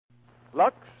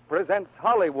Lux presents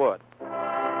Hollywood.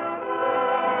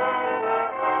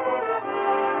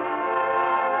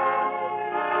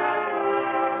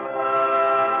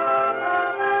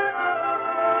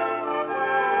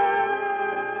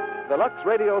 The Lux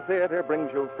Radio Theater brings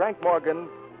you Frank Morgan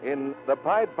in The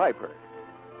Pied Piper,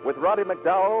 with Roddy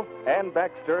McDowell, Ann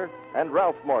Baxter, and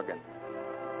Ralph Morgan.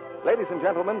 Ladies and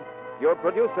gentlemen, your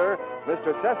producer,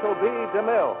 Mr. Cecil B.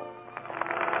 DeMille.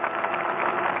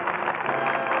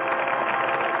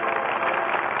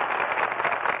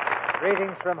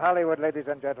 Greetings from Hollywood, ladies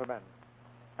and gentlemen.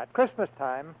 At Christmas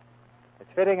time,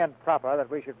 it's fitting and proper that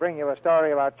we should bring you a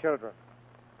story about children.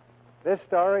 This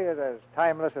story is as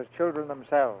timeless as children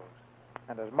themselves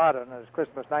and as modern as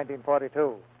Christmas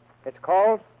 1942. It's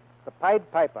called The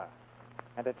Pied Piper,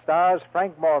 and it stars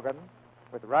Frank Morgan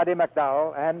with Roddy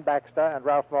McDowell, Ann Baxter, and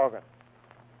Ralph Morgan.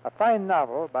 A fine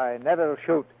novel by Neville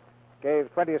Shute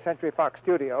gave 20th Century Fox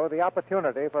Studio the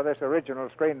opportunity for this original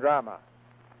screen drama.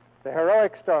 The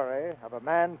heroic story of a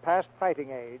man past fighting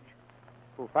age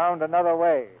who found another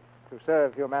way to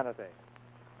serve humanity.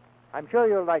 I'm sure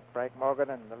you'll like Frank Morgan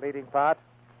in the leading part.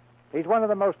 He's one of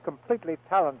the most completely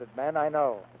talented men I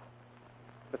know.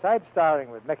 Besides starring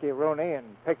with Mickey Rooney in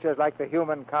pictures like The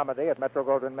Human Comedy at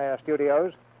Metro-Goldwyn-Mayer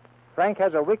Studios, Frank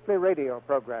has a weekly radio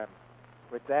program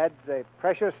which adds a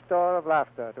precious store of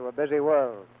laughter to a busy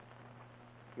world.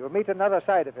 You'll meet another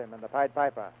side of him in The Pied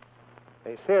Piper,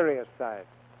 a serious side.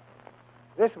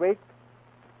 This week,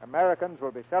 Americans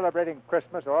will be celebrating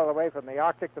Christmas all the way from the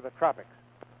Arctic to the tropics.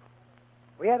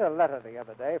 We had a letter the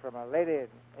other day from a lady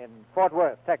in Fort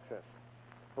Worth, Texas,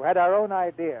 who had our own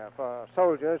idea for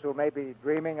soldiers who may be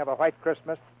dreaming of a white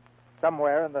Christmas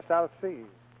somewhere in the South Seas.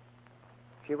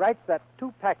 She writes that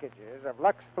 2 packages of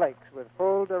Lux Flakes with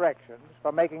full directions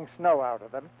for making snow out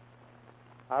of them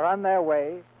are on their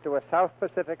way to a South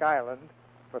Pacific island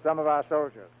for some of our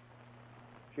soldiers.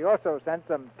 She also sent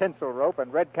some tinsel rope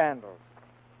and red candles.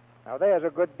 Now, there's a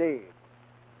good deed.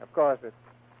 Of course, it's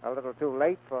a little too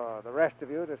late for the rest of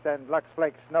you to send Lux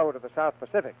Flake snow to the South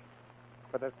Pacific,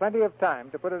 but there's plenty of time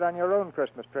to put it on your own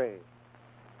Christmas tree.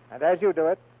 And as you do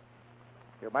it,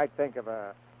 you might think of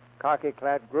a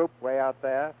khaki-clad group way out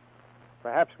there,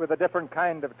 perhaps with a different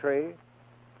kind of tree,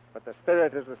 but the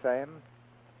spirit is the same,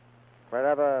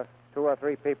 wherever 2 or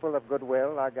 3 people of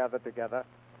goodwill are gathered together.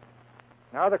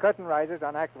 Now the curtain rises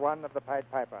on Act 1 of The Pied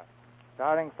Piper,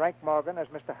 starring Frank Morgan as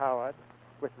Mr. Howard,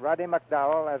 with Roddy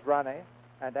McDowell as Ronnie,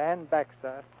 and Ann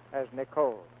Baxter as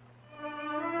Nicole.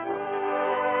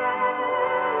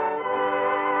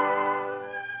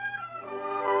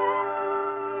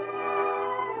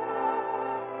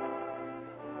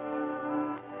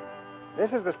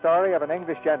 This is the story of an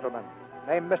English gentleman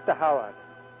named Mr. Howard,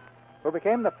 who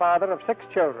became the father of 6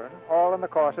 children, all in the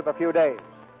course of a few days.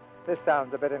 This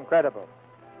sounds a bit incredible.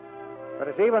 But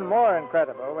it's even more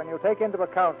incredible when you take into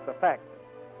account the fact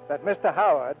that Mr.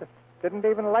 Howard didn't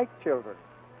even like children.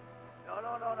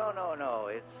 No.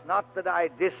 It's not that I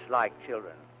dislike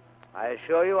children. I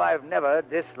assure you I've never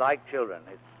disliked children.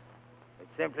 It's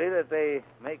simply that they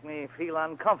make me feel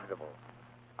uncomfortable.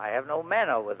 I have no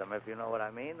manner with them, if you know what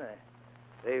I mean.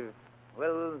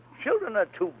 Children are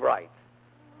too bright.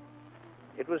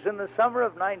 It was in the summer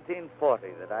of 1940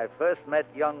 that I first met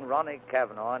young Ronnie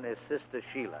Cavanaugh and his sister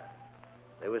Sheila.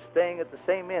 They were staying at the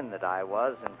same inn that I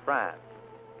was in France,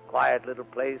 a quiet little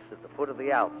place at the foot of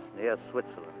the Alps near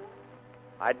Switzerland.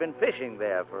 I'd been fishing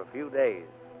there for a few days.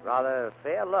 Rather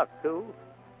fair luck, too.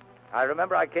 I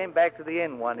remember I came back to the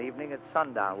inn one evening at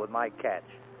sundown with my catch.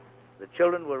 The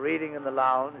children were reading in the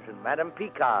lounge, and Madame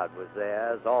Picard was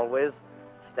there, as always,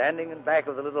 standing in back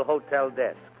of the little hotel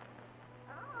desk.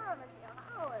 Ah, Monsieur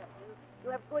Howard, you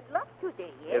have good luck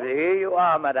today, yes? Here you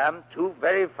are, Madame. 2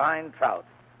 very fine trout.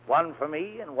 One for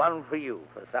me and one for you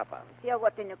for supper. Monsieur,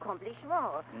 what an accomplishment.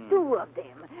 2 of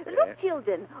them. Look,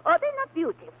 children, are they not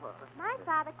beautiful? My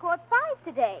father caught 5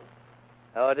 today.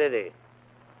 Oh, did he?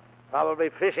 Probably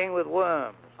fishing with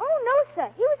worms. Oh, no, sir.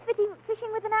 He was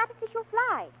fishing with an artificial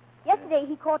fly. Yesterday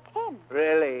he caught 10.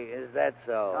 Really? Is that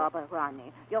so? Oh, but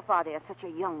Ronnie, your father is such a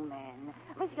young man.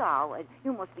 Monsieur Howard,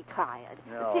 you must be tired.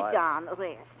 No, Sit down,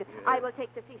 rest. Yes. I will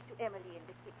take the fish to Emily in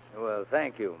the kitchen. Well,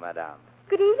 thank you, Madame.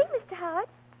 Good evening, Mr. Howard.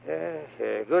 Yes,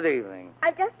 good evening.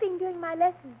 I've just been doing my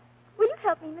lessons. Will you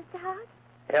help me, Mr. Howard?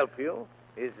 Help you?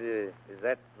 Is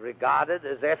that regarded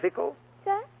as ethical?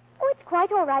 Sir? Oh, it's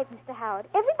quite all right, Mr. Howard.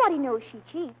 Everybody knows she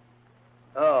cheats.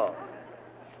 Oh.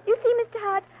 You see, Mr.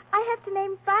 Howard, I have to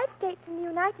name 5 states in the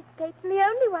United States, and the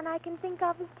only one I can think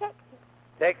of is Texas.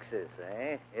 Texas,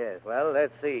 eh? Yes, well,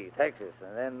 let's see. Texas.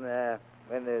 And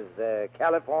then there's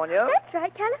California. That's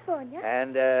right, California.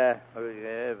 And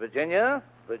Virginia,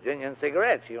 Virginian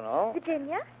cigarettes, you know.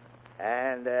 Virginia?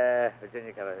 And,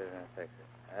 Virginia,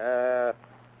 Texas.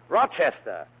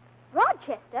 Rochester.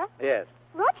 Rochester? Yes.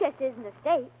 Rochester isn't a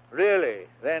state. Really?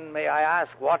 Then may I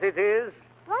ask what it is?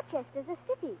 Rochester's a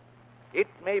city. It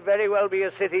may very well be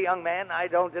a city, young man. I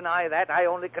don't deny that. I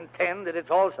only contend that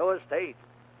it's also a state.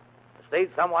 A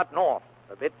state somewhat north,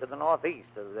 a bit to the northeast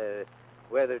of the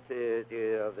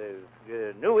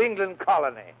New England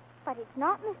colony. But it's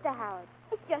not, Mr. Howard.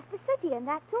 It's just a city, and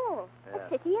that's all. Yeah. A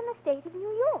city in the state of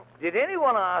New York. Did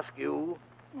anyone ask you?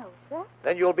 No, sir.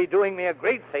 Then you'll be doing me a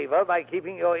great favor by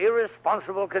keeping your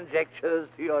irresponsible conjectures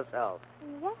to yourself.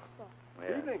 Yes, sir.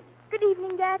 Yeah. Evening. Good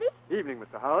evening, Daddy. Evening,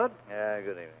 Mr. Howard. Yeah,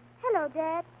 good evening. Hello,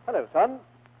 Dad. Hello, son.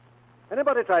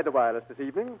 Anybody tried the wireless this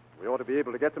evening? We ought to be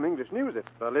able to get some English news if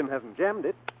Berlin hasn't jammed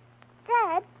it.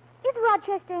 Dad, is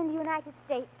Rochester in the United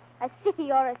States a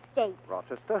city or a state?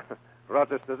 Rochester?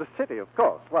 Rochester's a city, of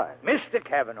course. Why? Mr.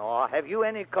 Kavanaugh, have you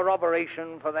any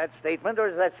corroboration for that statement, or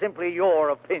is that simply your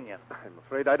opinion? I'm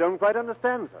afraid I don't quite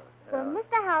understand, sir. Well,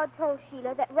 Mr. Howard told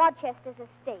Sheila that Rochester's a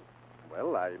state.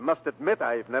 Well, I must admit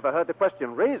I've never heard the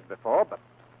question raised before, but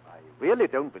I really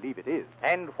don't believe it is.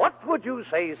 And what would you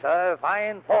say, sir, if I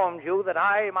informed you that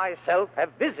I myself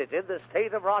have visited the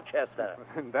state of Rochester?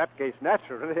 In that case,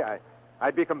 naturally,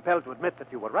 I'd be compelled to admit that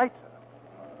you were right,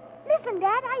 sir. Listen,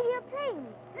 Dad, I hear planes.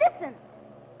 Listen.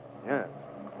 Yes.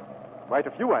 Quite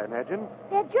a few, I imagine.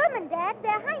 They're German, Dad.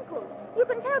 They're Heinkel. You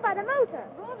can tell by the motor.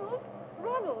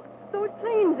 Ronald, those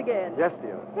planes again. Yes,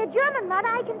 dear. They're German, Mud.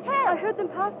 I can tell. I heard them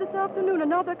pass this afternoon, and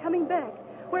now they're coming back.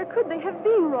 Where could they have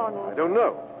been, I Ronald? don't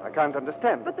know. I can't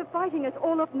understand. But the fighting is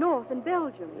all up north in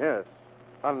Belgium. Yes.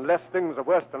 Unless things are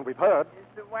worse than we've heard.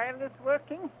 Is the wireless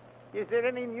working? Is there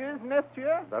any news,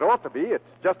 monsieur? There ought to be. It's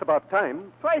just about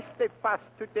time. Twice they passed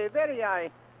today, very high.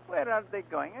 Where are they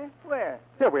going, eh? Where?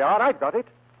 Here we are. I've got it.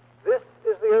 This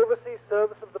is the overseas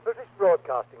service of the British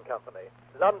Broadcasting Company,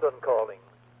 London calling.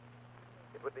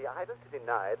 It would be idle to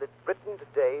deny that Britain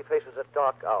today faces a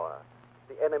dark hour.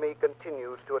 The enemy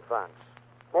continues to advance.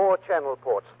 More channel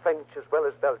ports, French as well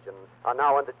as Belgian, are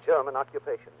now under German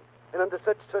occupation. And under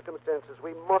such circumstances,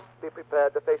 we must be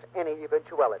prepared to face any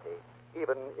eventuality,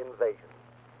 even invasion.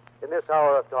 In this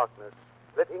hour of darkness,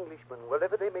 let Englishmen,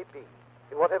 wherever they may be,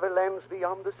 in whatever lands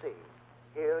beyond the sea,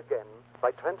 hear again,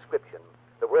 by transcription,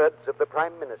 the words of the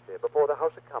Prime Minister before the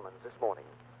House of Commons this morning,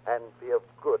 and be of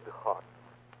good heart.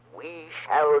 We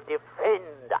shall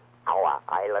defend our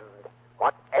island,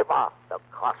 whatever the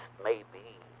cost may be.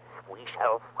 We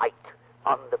shall fight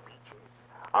on the beaches,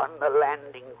 on the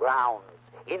landing grounds,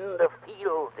 in the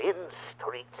fields, in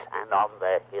streets, and on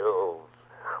the hills.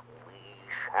 We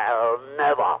shall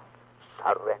never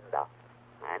surrender.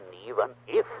 And even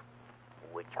if,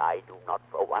 which I do not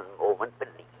for one moment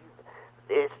believe,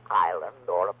 this island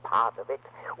or a part of it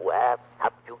were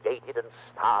subjugated and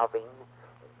starving,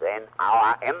 then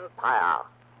our empire,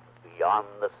 beyond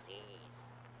the seas,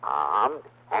 armed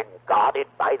and guarded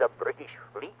by the British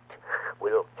fleet,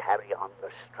 will carry on the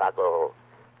struggle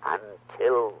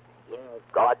until, in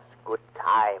God's good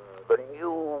time, the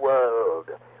new world,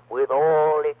 with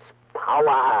all its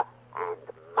power and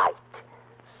might,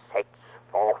 sets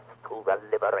forth to the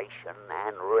liberation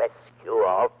and rescue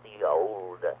of the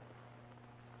old.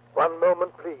 One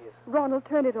moment, please. Ronald,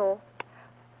 turn it off.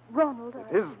 Ronald,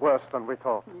 It is worse than we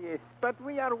thought. Yes, but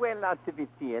we are well out of it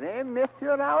here, eh,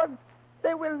 Monsieur Howard?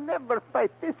 They will never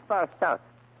fight this far south.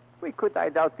 We could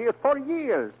hide out here for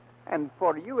years. And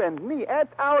for you and me, at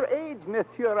our age,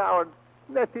 Monsieur Howard,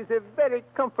 that is a very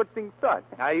comforting thought.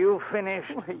 Are you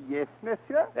finished? Why, yes,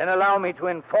 Monsieur. Then allow me to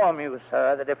inform you,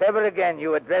 sir, that if ever again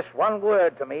you address one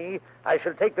word to me, I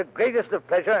shall take the greatest of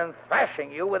pleasure in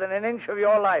thrashing you within an inch of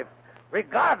your life,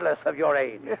 regardless of your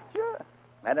age. Monsieur.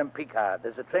 Madame Picard,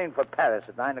 there's a train for Paris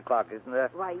at 9 o'clock, isn't there?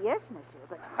 Why, yes, monsieur,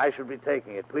 but... I shall be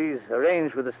taking it. Please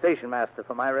arrange with the station master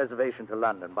for my reservation to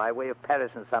London by way of Paris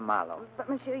and Saint-Malo. But,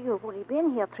 monsieur, you've only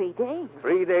been here 3 days.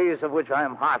 3 days of which I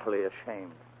am heartily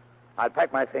ashamed. I'll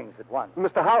pack my things at once.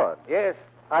 Mr. Howard, Yes?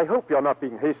 I hope you're not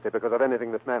being hasty because of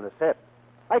anything this man has said.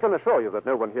 I can assure you that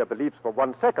no one here believes for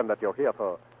 1 second that you're here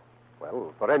for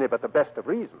any but the best of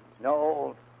reasons.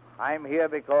 No, I'm here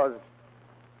because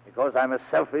I'm a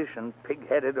selfish and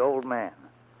pig-headed old man.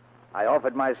 I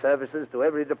offered my services to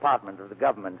every department of the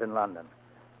government in London,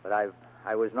 but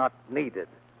I was not needed.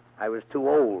 I was too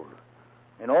old.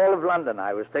 In all of London,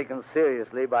 I was taken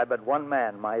seriously by but one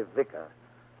man, my vicar.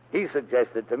 He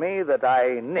suggested to me that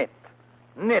I knit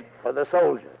for the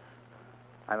soldiers.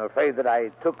 I'm afraid that I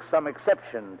took some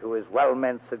exception to his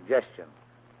well-meant suggestion,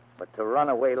 but to run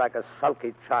away like a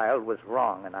sulky child was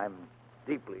wrong, and I'm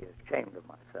deeply ashamed of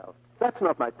myself. That's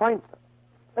not my point, sir.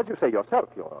 As you say yourself,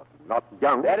 you're not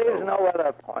young. There is no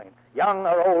other point. Young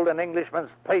or old, an Englishman's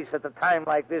place at a time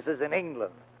like this is in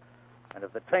England. And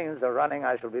if the trains are running,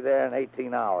 I shall be there in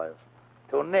 18 hours.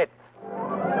 To knit.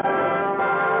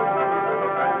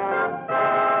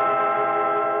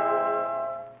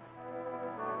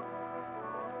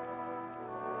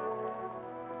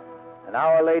 An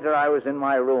hour later, I was in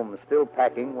my room, still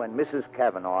packing, when Mrs.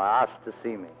 Cavanaugh asked to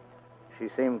see me. She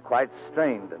seemed quite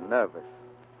strained and nervous.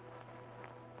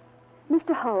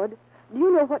 Mr. Howard, do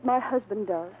you know what my husband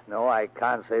does? No, I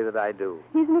can't say that I do.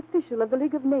 He's an official of the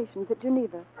League of Nations at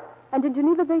Geneva. And in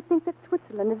Geneva, they think that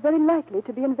Switzerland is very likely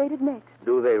to be invaded next.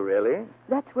 Do they really?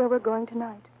 That's where we're going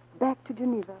tonight, back to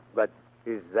Geneva. But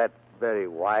is that very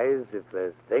wise if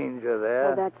there's danger there?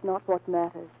 Well, that's not what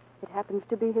matters. It happens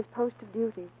to be his post of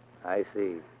duty. I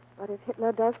see. But if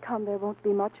Hitler does come, there won't be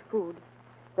much food.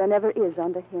 There never is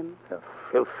under him. A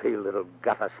filthy little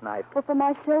gutter snipe. Well, for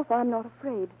myself, I'm not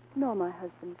afraid, nor my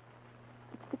husband.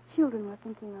 It's the children we're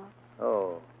thinking of.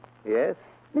 Oh, yes?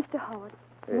 Mr. Howard,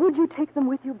 Yes. would you take them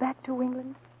with you back to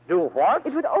England? Do what?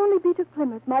 It would only be to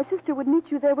Plymouth. My sister would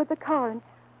meet you there with the car, and...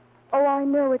 Oh, I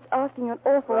know it's asking an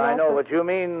awful lot. I know, but you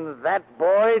mean that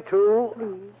boy, too?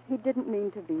 Please, he didn't mean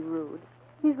to be rude.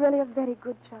 He's really a very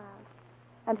good child.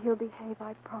 And he'll behave,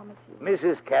 I promise you.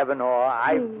 Mrs. Cavanaugh,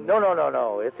 Please.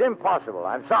 No. It's impossible.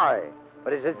 I'm sorry.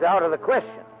 But it's out of the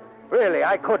question. Really,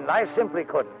 I couldn't. I simply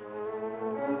couldn't.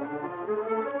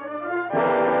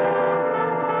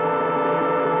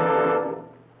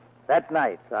 That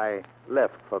night, I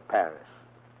left for Paris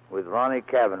with Ronnie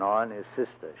Cavanaugh and his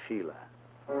sister, Sheila.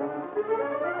 And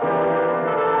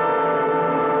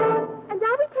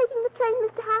are we taking the train,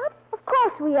 Mr. Howard? Of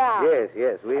course we are.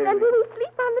 Yes, we... And will we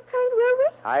sleep on the train, will we?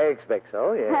 I expect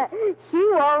so, yes. She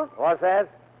won't. What's that?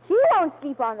 She won't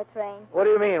sleep on the train. What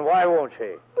do you mean? Why won't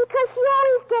she? Because she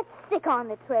always gets sick on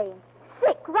the train.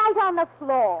 Sick right on the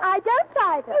floor. I don't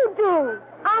either. You do.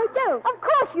 I don't. Of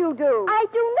course you do. I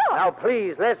do not. Now,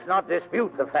 please, let's not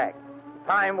dispute the fact.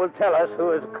 Time will tell us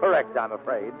who is correct, I'm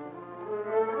afraid.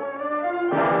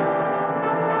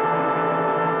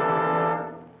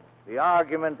 The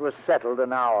argument was settled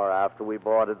an hour after we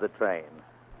boarded the train.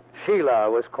 Sheila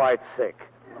was quite sick.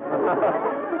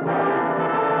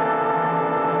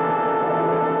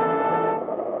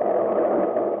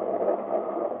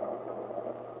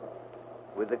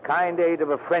 With the kind aid of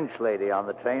a French lady on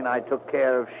the train, I took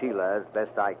care of Sheila as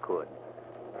best I could.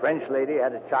 The French lady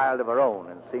had a child of her own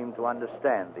and seemed to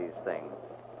understand these things.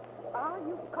 Are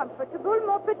you comfortable,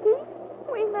 mon petit?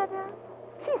 Oui, madame.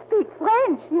 She speaks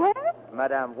French, yes?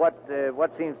 Madame, what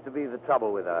seems to be the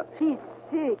trouble with her? She's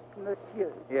sick,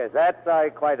 monsieur. Yes, that I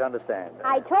quite understand.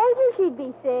 I told you she'd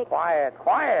be sick.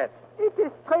 Quiet. It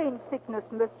is strange sickness,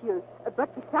 monsieur.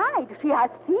 But besides, she has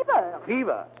fever.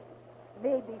 Fever.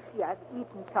 Maybe she has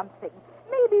eaten something.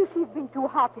 Maybe she's been too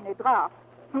hot in a draft.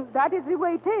 That is the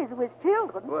way it is with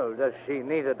children. Well, does she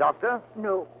need a doctor?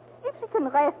 No. If she can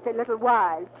rest a little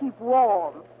while, keep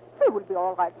warm, she will be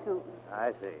all right soon.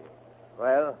 I see.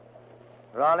 Well,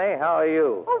 Ronnie, how are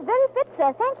you? Oh, very fit,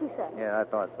 sir. Thank you, sir. Yeah, I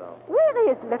thought so.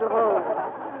 Where is little Rose?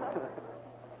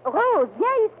 Rose,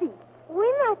 viens ici. Oui,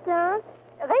 ma tante.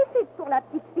 Récite pour la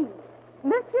petite fille.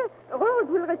 Monsieur, Rose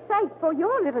will recite for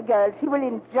your little girl. She will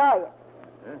enjoy it.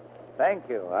 Thank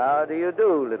you. How do you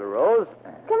do, little Rose?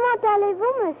 Comment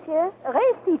allez-vous, monsieur?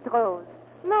 Récite, Rose.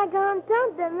 Ma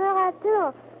grande-tante demeure à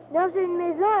Tours, dans une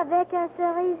maison avec un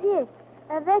cerisier,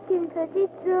 avec une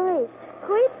petite souris.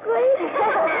 Quid, quid.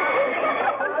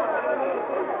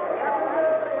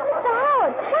 Mr.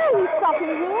 Howard, why are you stopping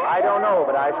here? I don't know,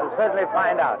 but I shall certainly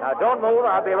find out. Now, don't move.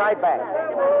 I'll be right back.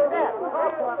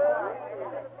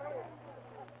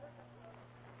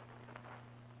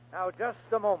 Now, just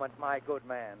a moment, my good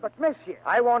man. But, monsieur,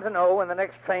 I want to know when the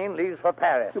next train leaves for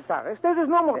Paris. to Paris, there is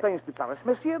no more trains to Paris,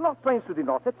 monsieur, not trains to the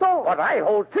north at all. But I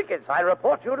hold tickets. I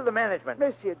report you to the management.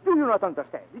 Monsieur, do you not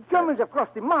understand? The Germans have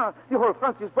crossed the Marne. The whole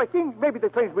France is breaking. Maybe the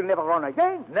trains will never run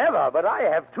again. Never, but I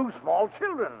have two small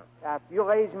children. At your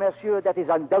age, monsieur, that is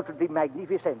undoubtedly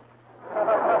magnificent.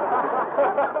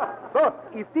 But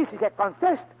if this is a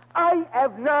contest, I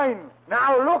have 9.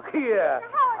 Now, look here.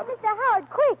 Mr. Howard,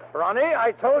 quick. Ronnie,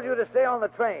 I told you to stay on the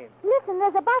train. Listen,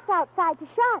 there's a bus outside to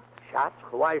Shot. Shot?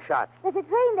 Why shot? There's a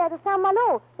train there to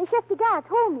Saint-Malo. The chef de gare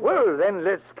told me. Well, then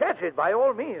let's catch it by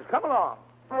all means. Come along.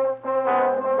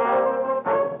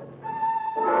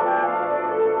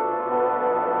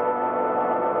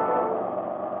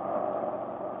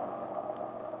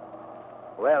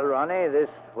 Well, Ronnie, this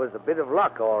was a bit of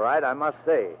luck, all right, I must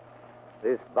say.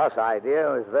 This bus idea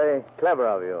was very clever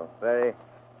of you. Very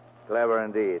clever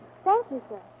indeed. Thank you,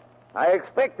 sir. I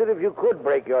expect that if you could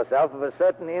break yourself of a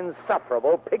certain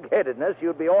insufferable pig-headedness,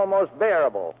 you'd be almost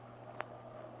bearable.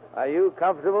 Are you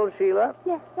comfortable, Sheila?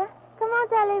 Yes, sir.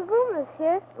 Comment allez-vous,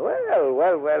 monsieur?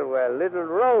 Well, little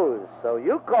Rose. So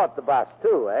you caught the bus,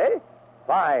 too, eh?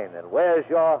 Fine. And where's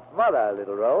your mother,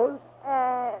 little Rose?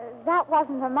 That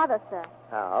wasn't her mother, sir.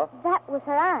 How? That was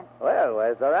her aunt. Well,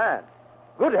 where's her aunt?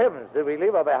 Good heavens, did we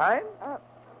leave her behind?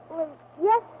 Well,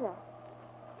 yes, sir.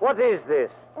 What is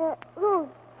this? Rose,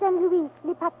 Saint-Louis,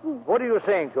 les papiers. What are you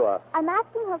saying to her? I'm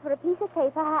asking her for a piece of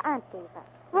paper her aunt gave her.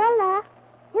 Voila.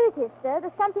 Here it is, sir.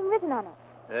 There's something written on it.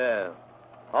 Yeah.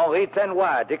 Henri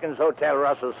Tenoir, Dickens Hotel,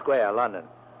 Russell Square, London.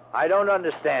 I don't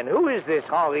understand. Who is this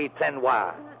Henri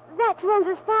Tenoir? That's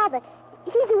Rose's father.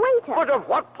 He's a waiter. But of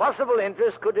what possible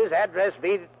interest could his address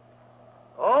be?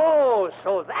 Oh,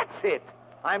 so that's it.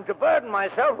 I'm to burden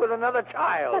myself with another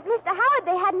child. But, Mr. Howard,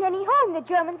 they hadn't any home. The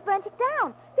Germans burnt it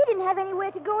down. They didn't have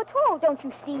anywhere to go at all, don't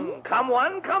you see? Come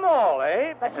one, come all,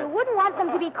 eh? But you wouldn't want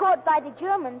them to be caught by the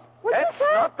Germans, would That's you,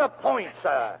 sir? not the point,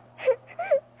 sir.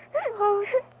 Rose,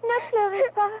 ne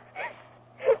pleurez pas.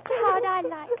 Mr. Howard, I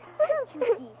like her. Don't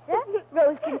you see, sir?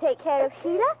 Rose can take care of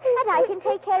Sheila, and I can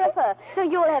take care of her, so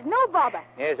you'll have no bother.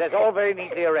 Yes, that's all very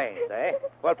neatly arranged, eh?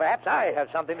 Well, perhaps I have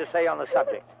something to say on the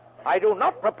subject. I do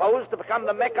not propose to become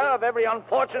the Mecca of every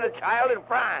unfortunate child in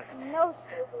France. No,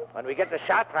 sir. When we get the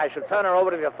shot, I shall turn her over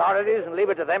to the authorities and leave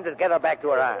it to them to get her back to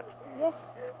her aunt. Yes,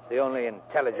 It's the only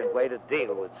intelligent way to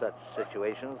deal with such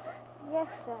situations. yes,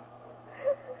 sir.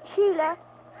 Sheila,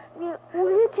 will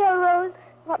you tell Rose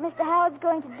what Mr. Howard's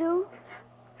going to do?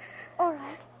 All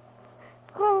right.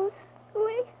 Rose,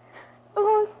 oui.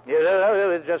 Rose.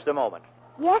 Yeah, just a moment.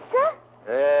 Yes,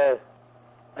 sir?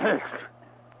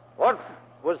 What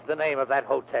was the name of that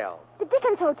hotel? The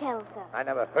Dickens Hotel, sir. I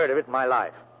never heard of it in my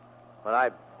life. Well, I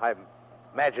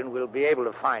imagine we'll be able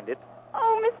to find it.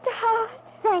 Oh, Mr. Howard.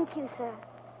 Thank you, sir.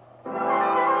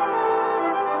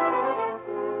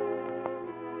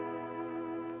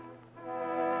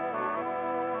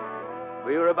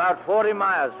 We were about 40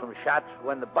 miles from Chat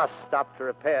when the bus stopped to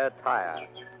repair a tire.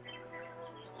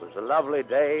 It was a lovely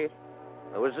day.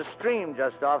 There was a stream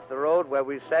just off the road where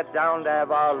we sat down to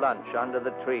have our lunch under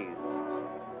the trees.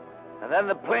 And then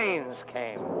the planes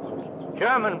came.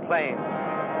 German planes.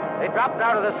 They dropped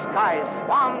out of the sky,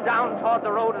 swarmed down toward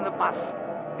the road and the bus.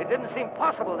 It didn't seem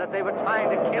possible that they were trying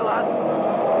to kill us.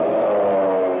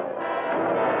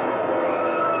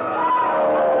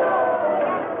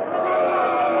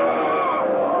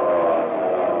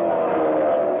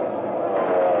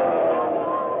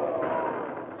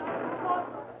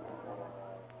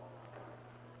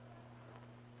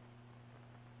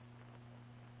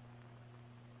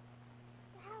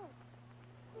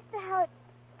 Mr. Howard,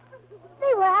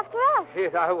 they were after us.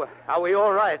 Here, are we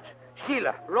all right?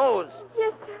 Sheila, Rose.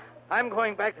 Yes, sir. I'm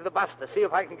going back to the bus to see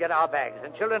if I can get our bags.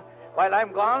 And children, while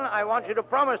I'm gone, I want you to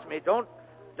promise me, don't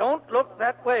look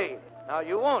that way. Now,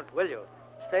 you won't, will you?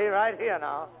 Stay right here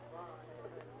now.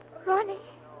 Ronnie,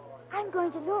 I'm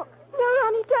going to look. No,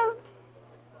 Ronnie, don't.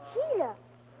 Sheila,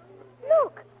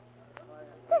 look.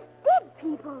 There's dead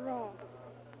people there.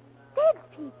 Dead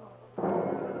people.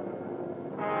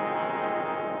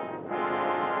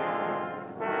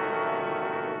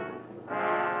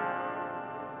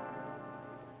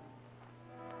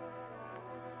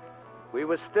 We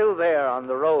were still there on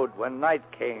the road when night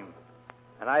came,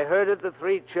 and I herded the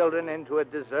 3 children into a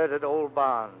deserted old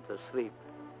barn to sleep.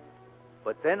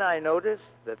 But then I noticed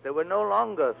that there were no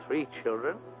longer 3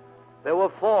 children. There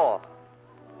were 4.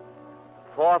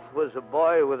 The 4th was a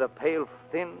boy with a pale,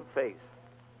 thin face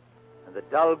and the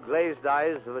dull, glazed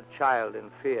eyes of a child in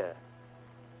fear.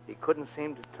 He couldn't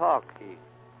seem to talk.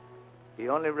 He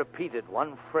only repeated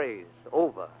one phrase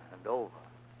over and over.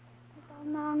 Miss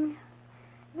Allemand.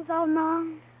 Miss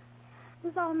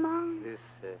Allemand.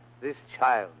 This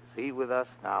child, is he with us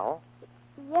now?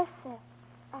 Yes, sir.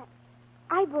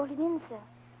 I brought it in, sir.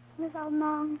 Miss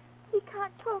Allemand. He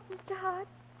can't talk, Mr. Hart.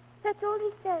 That's all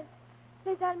he says.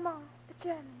 Les Allemands, the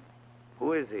Germans.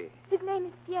 Who is he? His name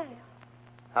is Pierre.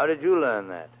 How did you learn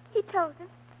that? He told us.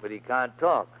 But he can't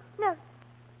talk. No, sir.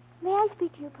 May I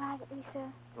speak to you privately, sir?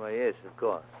 Why, yes, of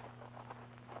course.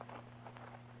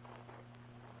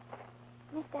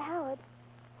 Mr. Howard,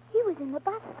 he was in the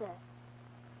bus, sir.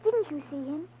 Didn't you see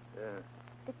him?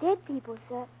 The dead people,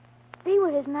 sir. They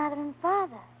were his mother and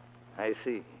father. I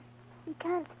see. He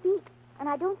can't speak, and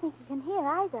I don't think he can hear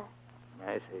either.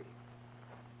 I see.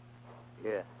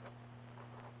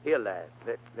 Here, lad.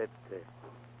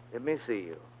 Let me see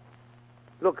you.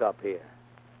 Look up here.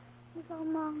 Miss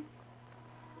Allemand.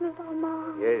 Miss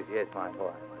Allemand. Yes, my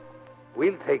boy.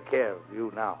 We'll take care of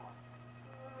you now.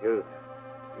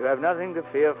 You have nothing to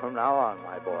fear from now on,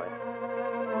 my boy.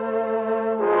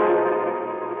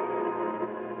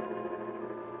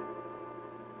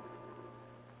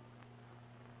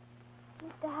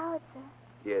 Mr. Howard, sir,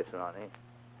 Yes, Ronnie.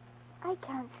 I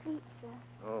can't sleep, sir.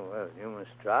 Oh, well, you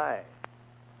must try.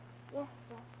 Yes,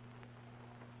 sir.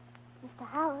 Mr.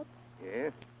 Howard,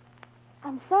 Yes?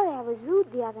 I'm sorry I was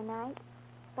rude the other night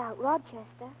about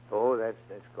Rochester. Oh, that's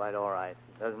quite all right.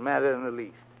 It doesn't matter in the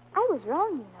least. I was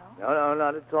wrong, you know. No,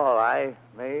 not at all. I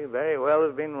may very well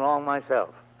have been wrong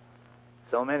myself.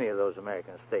 So many of those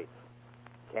American states.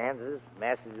 Kansas,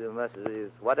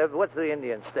 Massachusetts, whatever. What's the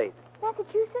Indian state?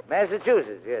 Massachusetts?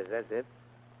 Massachusetts, yes, that's it.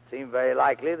 Seemed very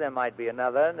likely there might be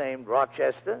another named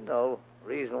Rochester. No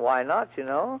reason why not, you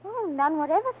know. Oh, none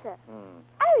whatever, sir.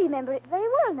 I remember it very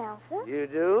well now, sir. You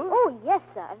do? Oh, yes,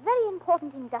 sir. A very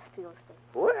important industrial state.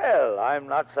 Well, I'm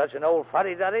not such an old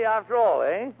fuddy-duddy after all,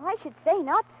 eh? I should say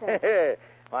not, sir.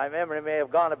 My memory may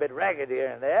have gone a bit ragged here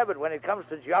and there, but when it comes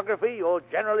to geography, you'll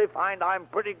generally find I'm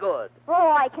pretty good.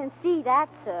 Oh, I can see that,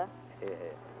 sir.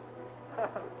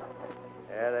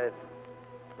 Yeah, that's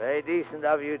very decent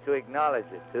of you to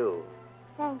acknowledge it, too.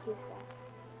 Thank you, sir.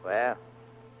 Well,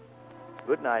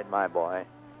 good night, my boy.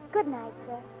 Good night,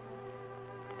 sir.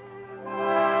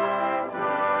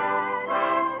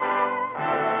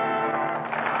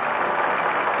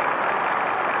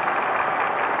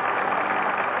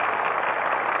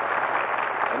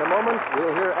 In a moment,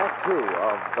 we'll hear Act Two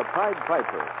of The Pied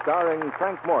Piper, starring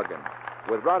Frank Morgan,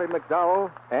 with Roddy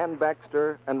McDowell, Ann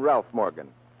Baxter, and Ralph Morgan.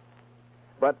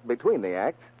 But between the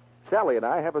acts, Sally and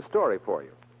I have a story for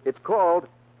you. It's called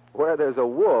Where There's a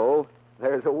Wool,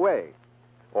 There's a Way.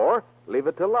 Or Leave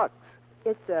It to Lux.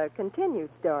 It's a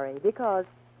continued story because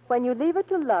when you leave it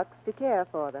to Lux to care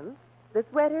for them, the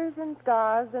sweaters and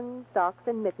scarves and socks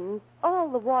and mittens, all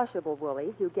the washable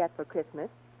woolies you get for Christmas,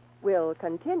 will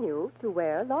continue to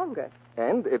wear longer.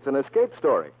 And it's an escape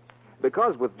story.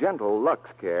 Because with gentle Lux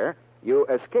care, you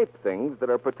escape things that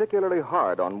are particularly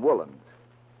hard on woolens.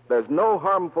 There's no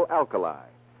harmful alkali,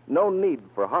 no need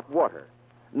for hot water,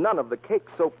 none of the cake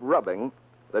soap rubbing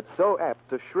that's so apt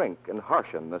to shrink and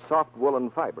harshen the soft woolen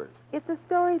fibers. It's a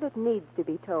story that needs to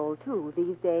be told, too,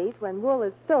 these days when wool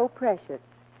is so precious.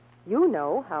 You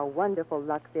know how wonderful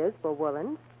Lux is for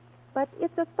woolens, but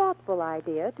it's a thoughtful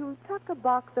idea to tuck a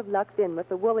box of Lux in with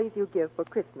the woolies you give for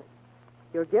Christmas.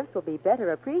 Your gifts will be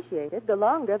better appreciated the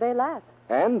longer they last.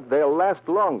 And they'll last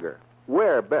longer,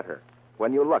 wear better,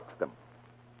 when you Lux them.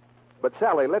 But,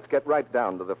 Sally, let's get right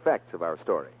down to the facts of our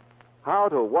story. How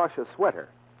to wash a sweater.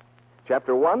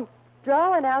 Chapter 1.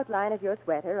 Draw an outline of your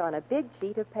sweater on a big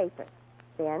sheet of paper.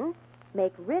 Then,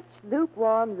 make rich,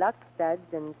 lukewarm Lux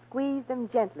studs and squeeze them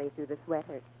gently through the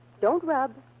sweater. Don't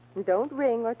rub, and don't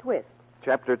wring or twist.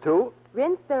 Chapter 2.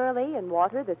 Rinse thoroughly in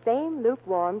water the same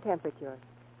lukewarm temperature.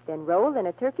 Then roll in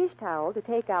a Turkish towel to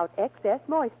take out excess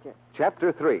moisture.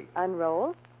 Chapter 3.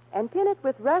 Unroll and pin it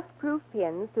with rust-proof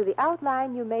pins to the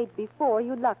outline you made before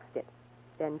you luxed it.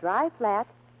 Then dry flat,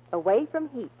 away from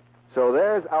heat. So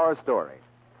there's our story.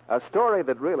 A story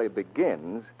that really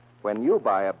begins when you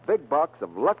buy a big box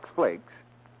of Lux Flakes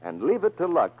and leave it to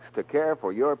Lux to care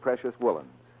for your precious woolens.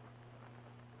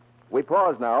 We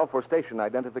pause now for station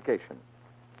identification.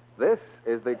 This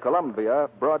is the Columbia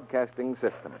Broadcasting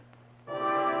System.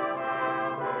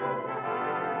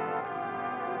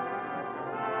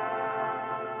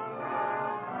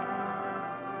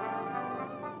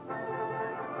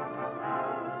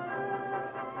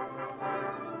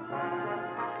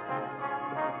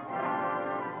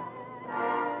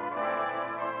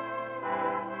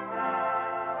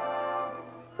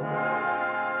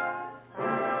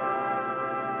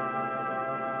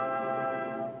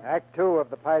 Act Two of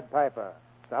The Pied Piper,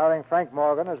 starring Frank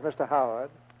Morgan as Mr. Howard,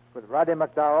 with Roddy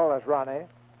McDowell as Ronnie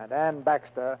and Ann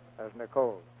Baxter as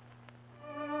Nicole.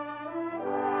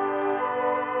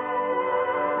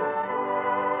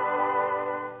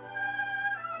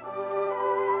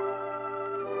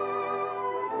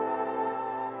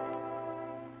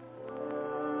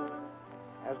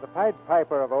 As the Pied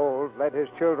Piper of old led his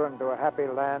children to a happy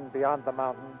land beyond the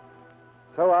mountain,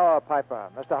 so our Piper,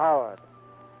 Mr. Howard,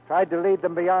 tried to lead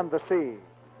them beyond the sea,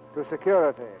 to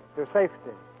security, to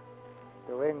safety,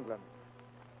 to England.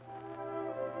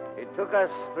 It took us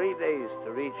 3 days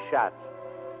to reach Chartres.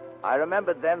 I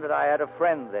remembered then that I had a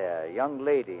friend there, a young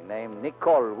lady named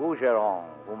Nicole Rougeron,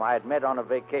 whom I had met on a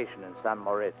vacation in St.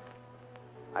 Moritz.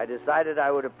 I decided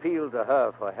I would appeal to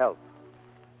her for help.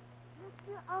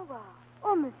 Monsieur Howard.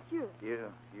 Oh, monsieur.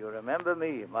 You remember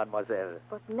me, mademoiselle?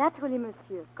 But naturally,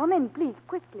 monsieur. Come in, please,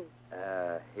 quickly.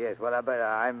 Yes, well, but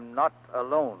I'm not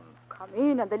alone. Come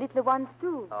in, and the little ones,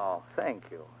 too. Oh, thank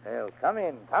you. Well, come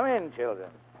in, children.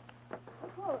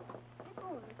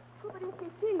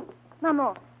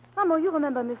 Maman, you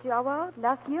remember Monsieur Howard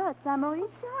last year at Saint Maurice?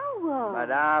 Howard.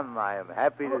 Madame, I am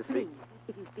happy to see... Please,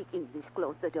 if you speak English,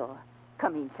 close the door.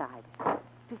 Come inside.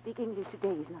 To speak English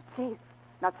today is not safe.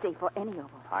 Not safe for any of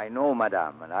us. I know,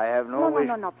 madame, and I have no wish...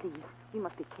 No, please. We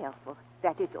must be careful.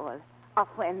 That is all. Our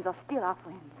friends are still our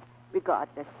friends,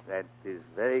 regardless. That is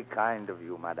very kind of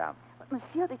you, madame. But,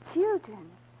 monsieur, the children,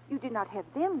 you did not have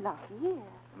them last year.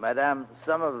 Madame,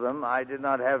 some of them I did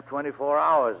not have 24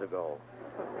 hours ago.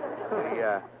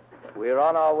 We're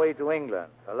on our way to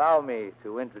England. Allow me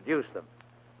to introduce them.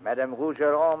 Madame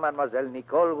Rougeron, Mademoiselle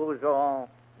Nicole Rougeron.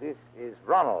 This is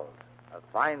Ronald, a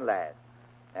fine lad.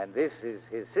 And this is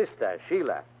his sister,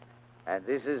 Sheila. And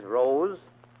this is Rose.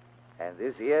 And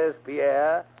this here's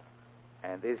Pierre.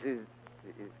 And this is...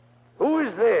 Who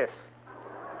is this?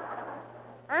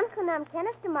 Aangenaam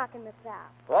kennis te maken, mevrouw.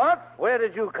 What? Where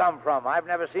did you come from? I've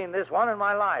never seen this one in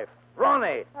my life.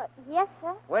 Ronnie. Yes,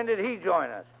 sir. When did he join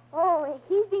us? Oh,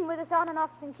 he's been with us on and off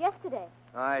since yesterday.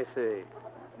 I see.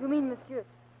 You mean, monsieur,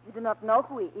 you do not know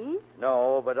who he is?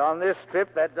 No, but on this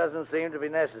trip, that doesn't seem to be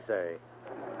necessary.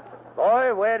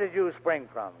 Boy, where did you spring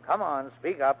from? Come on,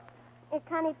 speak up. Ik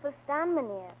kan niet verstaan,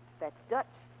 meneer. That's Dutch.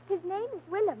 His name is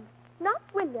Willem. Not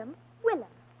William, Willem.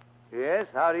 Yes?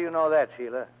 How do you know that,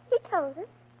 Sheila? He told us.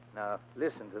 Now,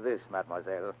 listen to this,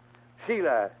 mademoiselle.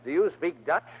 Sheila, do you speak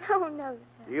Dutch? Oh, no,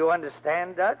 sir. Do you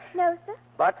understand Dutch? No, sir.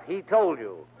 But he told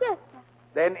you. Yes, sir.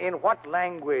 Then in what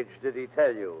language did he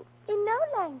tell you? In no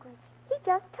language. He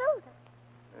just told us.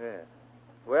 Yes.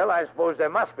 Well, I suppose there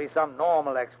must be some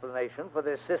normal explanation for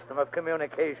this system of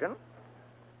communication.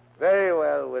 Very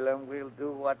well, Willem. We'll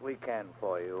do what we can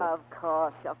for you. Of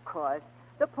course.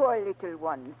 The poor little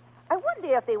ones. I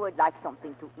wonder if they would like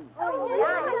something to eat.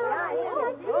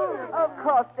 Of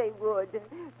course they would.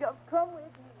 Just come with me.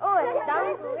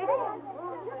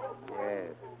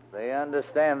 Yes, they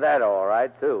understand that all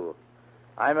right, too.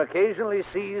 I'm occasionally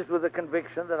seized with the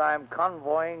conviction that I'm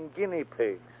convoying guinea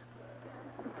pigs.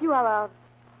 Monsieur Howard,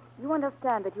 you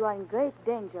understand that you are in great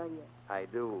danger here. I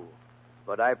do.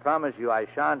 But I promise you I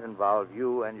shan't involve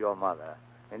you and your mother.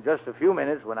 In just a few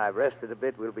minutes, when I've rested a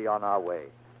bit, we'll be on our way.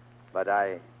 But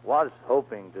I was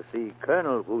hoping to see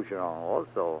Colonel Rougeron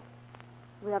also.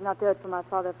 We have not heard from my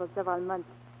father for several months.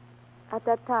 At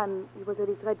that time, he was with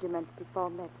his regiment before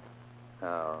Metz.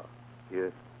 Oh,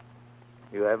 you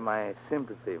have my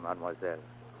sympathy, mademoiselle.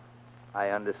 I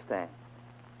understand.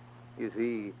 You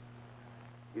see,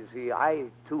 I,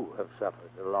 too, have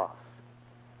suffered a loss.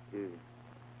 You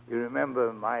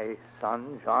remember my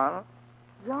son, Jean?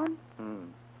 Jean?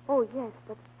 Oh, yes,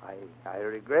 but... I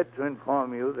regret to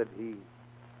inform you that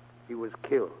he was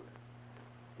killed.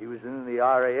 He was in the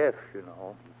RAF, you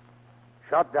know.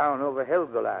 Shot down over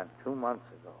Helgoland 2 months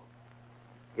ago.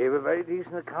 Gave a very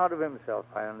decent account of himself,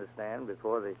 I understand,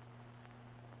 before they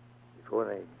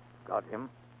got him.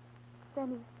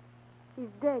 Then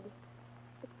he's dead.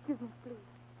 Excuse me, please.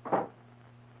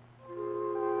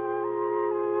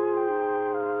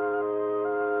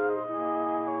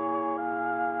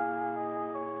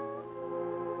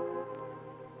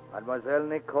 Mademoiselle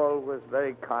Nicole was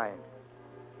very kind.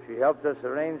 She helped us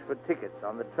arrange for tickets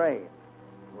on the train.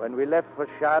 When we left for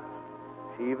Chartres,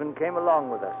 she even came along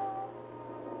with us.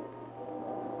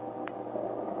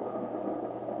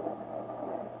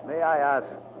 May I ask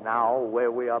now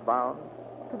where we are bound?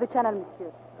 To the Channel,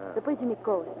 monsieur. The Britannic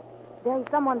coast. There is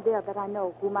someone there that I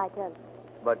know who might help.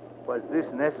 But was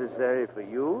this necessary for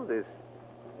you,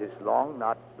 this long,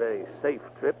 not very safe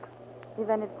trip?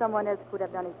 Even if someone else could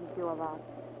have done it, monsieur Howard,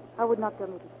 I would not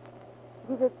permit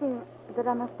it. It is a thing that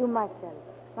I must do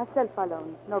myself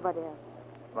alone, nobody else.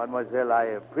 Mademoiselle, I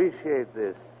appreciate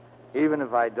this, even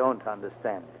if I don't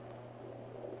understand it.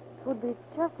 It would be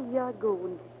just a year ago,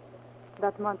 wouldn't it?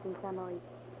 That month in Saint Maurice.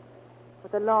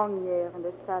 But a long year and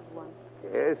a sad one.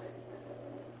 Yes,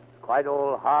 it's quite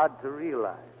all hard to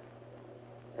realize.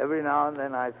 Every now and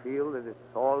then I feel that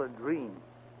it's all a dream.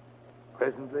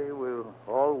 Presently we'll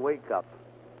all wake up.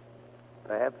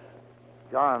 Perhaps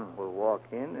John will walk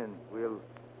in and we'll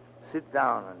sit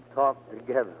down and talk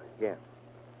together again.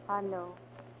 I know.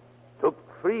 Took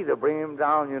 3 to bring him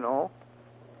down, you know.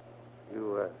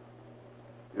 You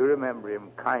remember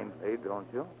him kindly, don't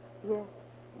you? Yes.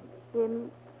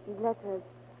 Him, his letters.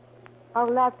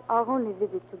 Our only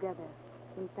visit together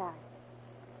in Paris.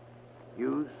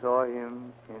 You saw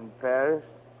him in Paris?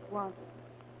 Once.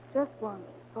 Just once,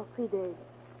 for 3 days.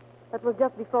 That was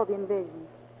just before the invasion.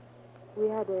 We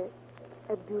had a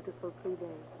beautiful 3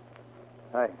 days.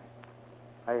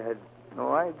 I had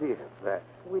no idea of that.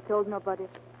 We told nobody.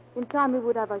 In time he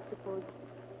would have, I suppose.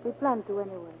 We planned to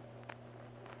anyway.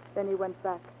 Then he went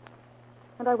back.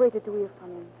 And I waited to hear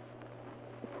from him.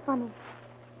 It's funny.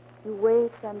 You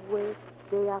wait and wait,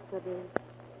 day after day.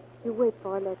 You wait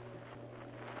for a letter.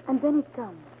 And then it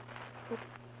comes.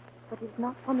 But it's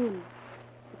not from him.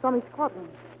 It's from his squadron.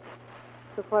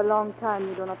 So for a long time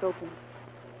you do not open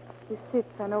it. You sit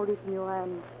and hold it in your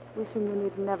hand, wishing you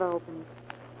need never open it.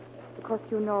 Because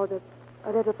you know that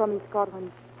a letter from his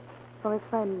squadron, from a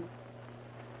friend,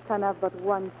 can have but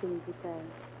one thing to tell.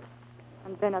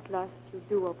 And then at last you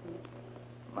do open it.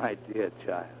 My dear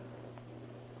child.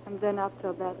 And then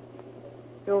after that,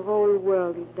 your whole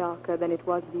world is darker than it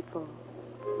was before.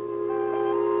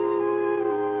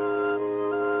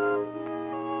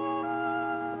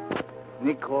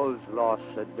 Nicole's loss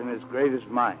had been as great as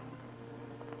mine,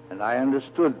 and I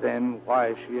understood then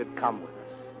why she had come with us.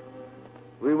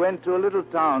 We went to a little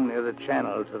town near the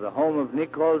channel to the home of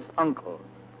Nicole's uncle.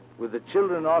 With the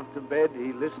children off to bed,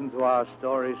 he listened to our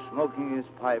story, smoking his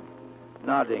pipe,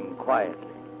 nodding quietly.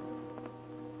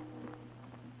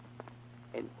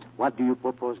 And what do you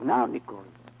propose now, Nicole?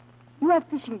 You have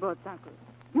fishing boats, Uncle.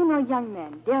 You know young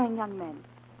men, daring young men.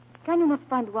 Can you not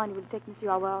find one who will take Monsieur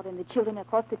Howard and the children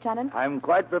across the channel? I'm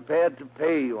quite prepared to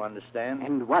pay, you understand?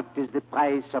 And what is the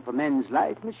price of a man's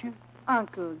life, monsieur?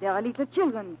 Uncle, there are little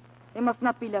children. They must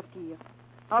not be left here.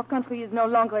 Our country is no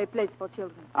longer a place for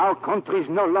children. Our country is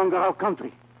no longer our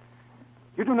country.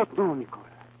 You do not know, Nicole.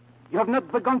 You have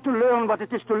not begun to learn what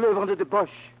it is to live under the bush.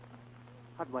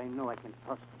 How do I know I can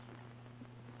trust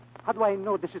this? How do I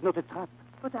know this is not a trap?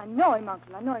 But I know him,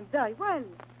 Uncle. I know him very well.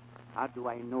 How do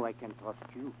I know I can trust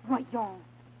you? Voyons.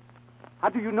 How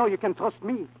do you know you can trust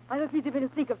me? I refuse even to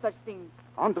think of such things.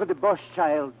 Under the bush,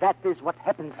 child, that is what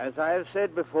happens. As I have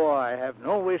said before, I have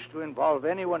no wish to involve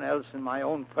anyone else in my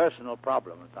own personal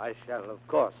problems. I shall, of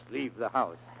course, leave the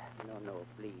house. No,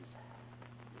 please.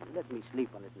 Let me sleep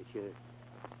on it, monsieur.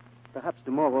 Perhaps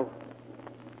tomorrow.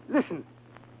 Listen.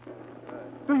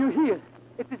 Do you hear?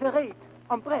 It is a raid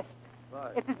on Brest.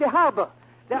 Right. It is the harbor.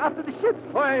 They're after the ships.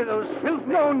 Why, those filthy...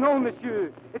 No,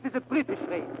 monsieur. It is a British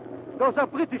raid. Those are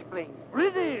British planes.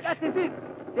 British? That is it.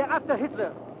 They're after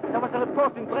Hitler. There was a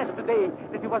report in Brest today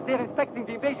that he was there inspecting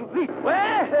the invasion fleet.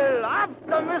 Well,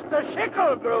 after Mr.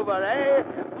 Schickelgruber, eh?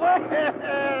 Well...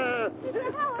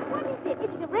 Mr. Howard, what is it?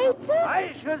 Is it a raid, sir?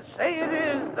 I should say it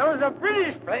is. Those are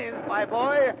British planes, my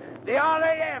boy. The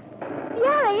RAF. The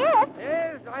RAF?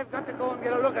 Yes, I've got to go and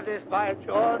get a look at this, by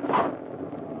George.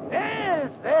 Yes,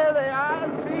 there they are.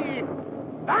 See?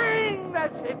 Bang!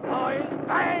 That's it, boys.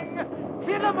 Bang!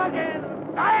 Hit 'em again.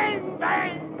 Bang!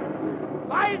 Bang!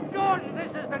 By George,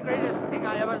 this is the greatest thing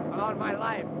I ever saw in my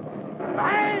life.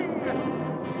 Bang!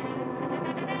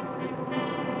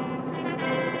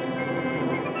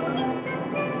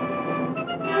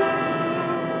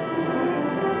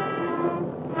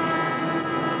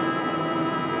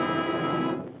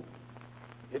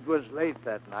 It was late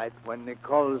that night when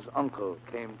Nicole's uncle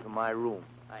came to my room.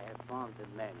 I have found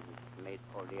the man who made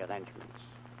all the arrangements.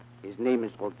 His name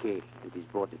is Roquet, and he's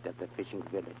boarded at the fishing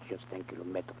village just 10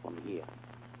 kilometers from here.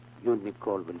 You and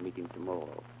Nicole will meet him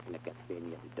tomorrow in a cafe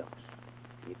near the docks.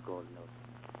 Nicole knows.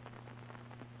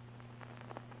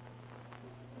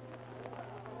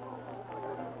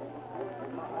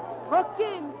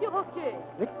 Roquet, Monsieur Roquet.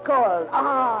 Nicole,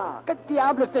 que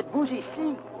diable faites-vous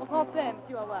ici? On français,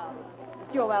 Monsieur Howard.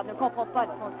 Monsieur Howard ne comprend pas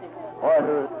le français.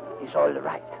 All is all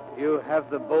right. You have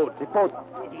the boat. The boat,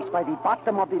 it is by the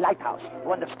bottom of the lighthouse.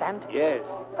 You understand? Yes.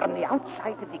 From the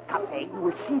outside of the cafe, you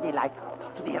will see the lighthouse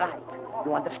to the right.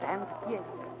 You understand? Yes.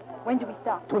 When do we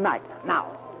start? Tonight.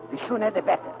 Now. The sooner the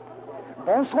better.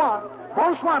 Bonsoir.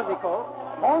 Bonsoir, Nicole.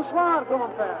 Bonsoir,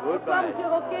 grand-père. Goodbye. Monsieur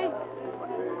Roquet.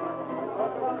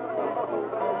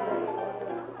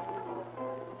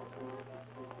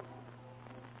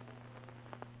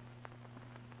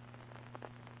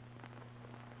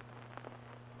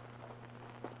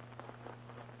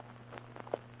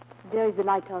 There is the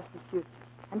lighthouse, monsieur.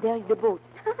 And there is the boat.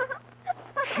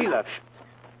 Sheila.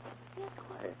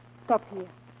 Stop here.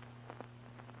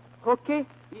 Roquet?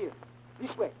 Here.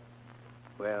 This way.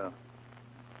 Well,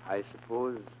 I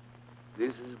suppose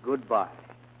this is goodbye,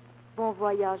 Bon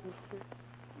voyage, monsieur.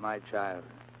 my child.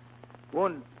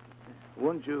 Won't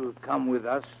you come with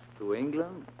us to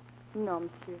England? No,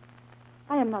 monsieur.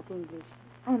 I am not English.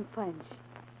 I am French.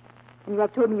 And you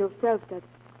have told me yourself that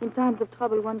in times of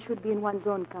trouble one should be in one's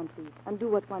own country and do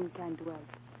what one can to help.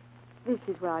 This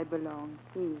is where I belong,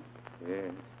 here.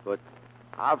 Yes, but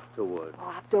afterward.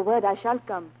 Oh, afterward I shall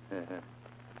come.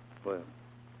 Well,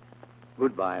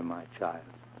 goodbye, my child.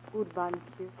 Goodbye,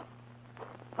 monsieur.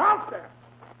 Halt there!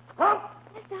 Halt!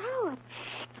 Mr. Howard.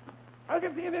 As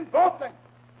Folgen Sie in den Booten.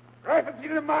 Greifen Sie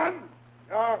den Mann.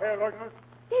 Ja, Herr Leutnant.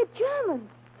 They're Germans.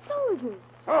 Soldiers.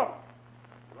 So,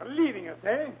 you are leaving us,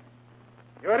 eh?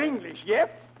 You're English, yes?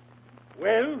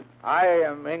 Well? I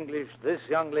am English. This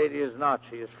young lady is not.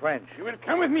 She is French. You will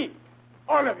come with me.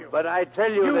 All of you. But I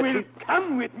tell you You that will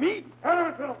come with me.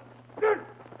 Good.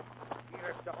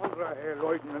 Here's the honor, Herr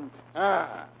Leutnant.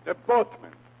 Ah, the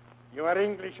boatman. You are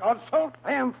English also?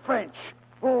 I am French.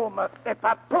 Vous me faites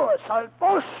pas peur, sale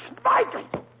beau schweigel.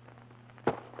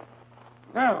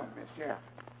 Now, monsieur,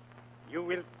 you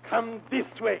will come this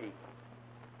way.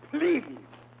 Please.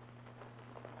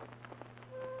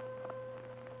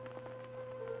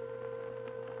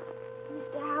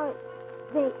 Mr. Howard,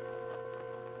 they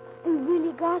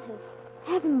really got us,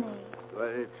 haven't they? Well,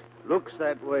 it looks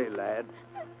that way, lad.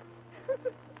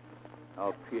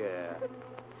 Oh, Pierre.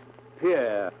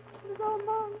 Pierre. Les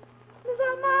Allemands! Les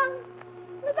Allemands!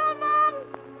 Les Allemands!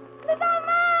 Les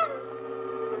Allemands!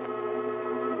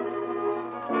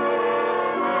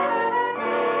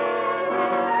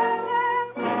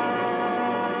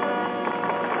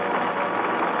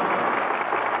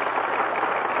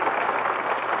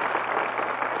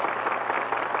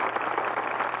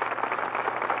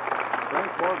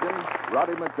 Frank Morgan,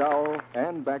 Roddy McDowell,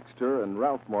 Ann Baxter, and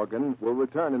Ralph Morgan will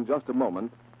return in just a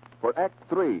moment for Act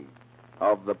 3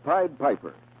 of The Pied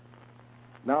Piper.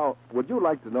 Now, would you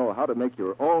like to know how to make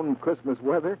your own Christmas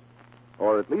weather?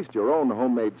 Or at least your own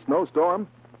homemade snowstorm?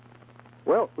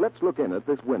 Well, let's look in at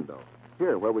this window,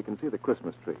 here where we can see the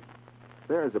Christmas tree.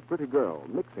 There's a pretty girl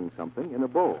mixing something in a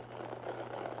bowl.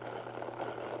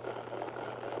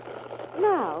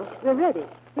 Now, we're ready.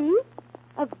 See?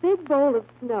 A big bowl of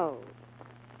snow.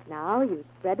 Now you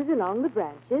spread it along the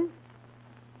branches,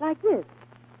 like this.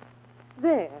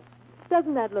 There.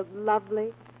 Doesn't that look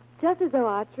lovely? Just as though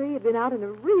our tree had been out in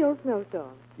a real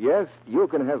snowstorm. Yes, you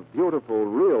can have beautiful,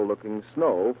 real-looking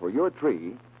snow for your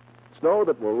tree. Snow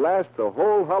that will last the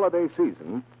whole holiday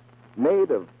season, made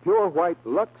of pure white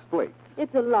Lux Flakes.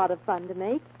 It's a lot of fun to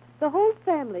make. The whole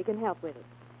family can help with it.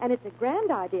 And it's a grand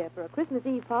idea for a Christmas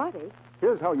Eve party.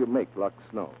 Here's how you make Lux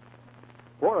Snow.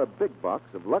 Pour a big box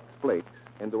of Lux Flakes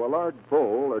into a large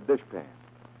bowl or dishpan.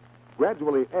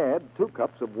 Gradually add 2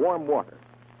 cups of warm water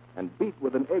and beat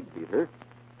with an egg beater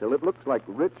till it looks like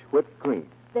rich whipped cream.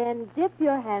 Then dip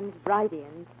your hands right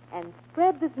in and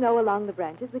spread the snow along the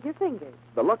branches with your fingers.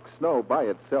 The Lux Snow by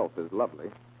itself is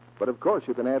lovely, but of course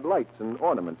you can add lights and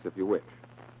ornaments if you wish.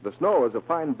 The snow is a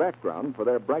fine background for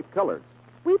their bright colors.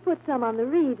 We put some on the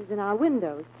wreaths in our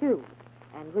windows, too.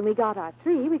 And when we got our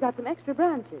tree, we got some extra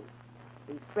branches.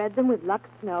 We spread them with Lux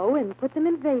Snow and put them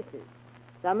in vases.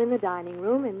 Some in the dining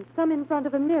room and some in front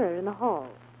of a mirror in the hall.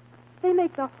 They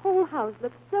make the whole house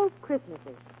look so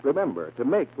Christmassy. Remember, to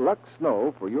make Lux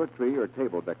Snow for your tree or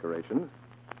table decorations,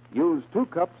 use 2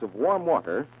 cups of warm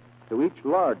water to each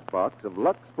large box of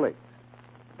Lux Flakes.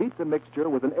 Beat the mixture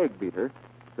with an egg beater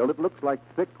till it looks like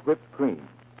thick whipped cream.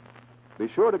 Be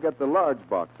sure to get the large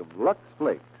box of Lux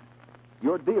Flakes.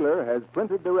 Your dealer has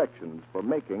printed directions for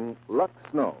making Lux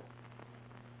Snow.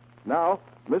 Now,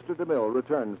 Mr. DeMille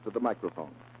returns to the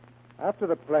microphone. After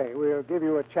the play, we'll give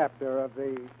you a chapter of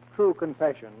the True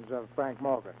Confessions of Frank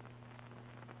Morgan.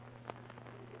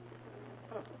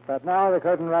 But now the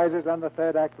curtain rises on the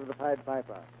 3rd act of The Pied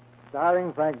Piper,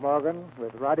 starring Frank Morgan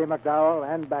with Roddy McDowell,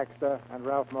 Ann Baxter, and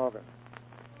Ralph Morgan.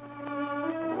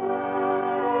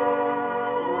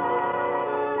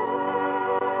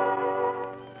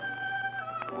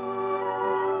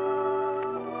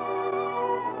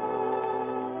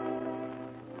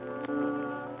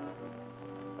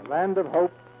 The land of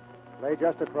hope lay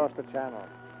just across the channel,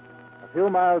 a few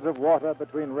miles of water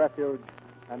between refuge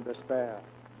and despair.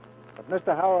 But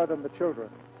Mr. Howard and the children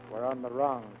were on the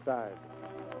wrong side.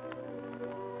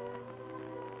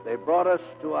 They brought us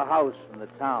to a house in the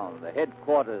town, the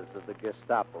headquarters of the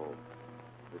Gestapo.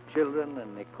 The children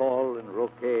and Nicole and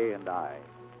Roquet and I.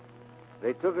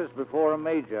 They took us before a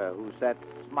major who sat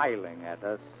smiling at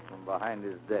us from behind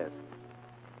his desk.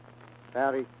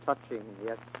 Very touching,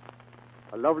 yes.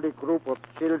 A lovely group of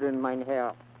children, mein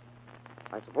Herr.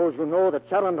 I suppose you know that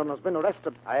Charrington has been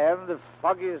arrested. I haven't the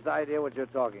foggiest idea what you're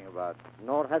talking about.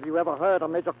 Nor have you ever heard of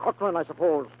Major Cochrane, I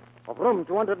suppose, of Room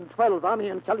 212, Army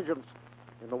Intelligence,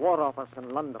 in the War Office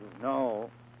in London. No.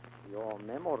 Your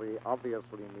memory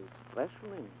obviously needs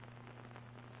freshening.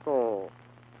 So,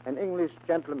 an English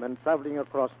gentleman traveling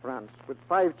across France with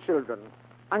 5 children,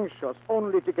 anxious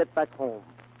only to get back home.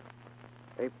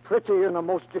 A pretty and a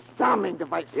most disarming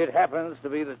device. It happens to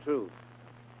be the truth.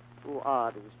 Who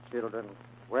are these children?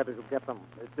 Where did you get them?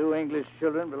 The 2 English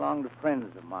children belong to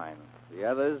friends of mine. The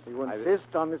others? You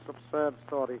insist on this absurd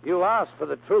story. You asked for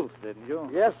the truth, didn't you?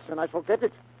 Yes, and I shall get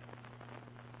it.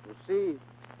 You see,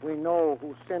 we know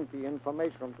who sent the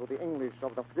information to the English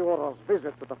of the Führer's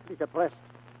visit to the fleet at Brest.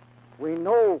 We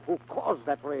know who caused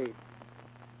that raid.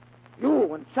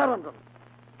 You and Sheridan.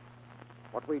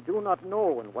 What we do not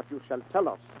know, and what you shall tell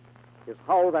us, is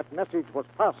how that message was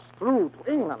passed through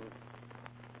to England.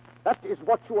 That is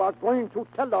what you are going to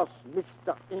tell us,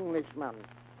 Mr. Englishman.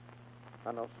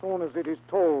 And as soon as it is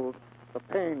told, the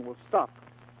pain will stop.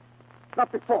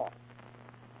 Not before.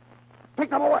 Take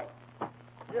them away.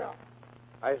 Yeah.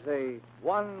 I say,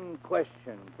 one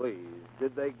question, please.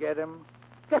 Did they get him?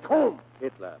 Get home.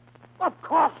 Hitler. Of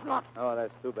course not. Oh,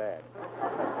 that's too bad.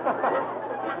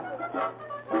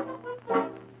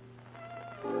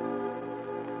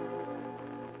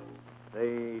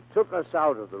 They took us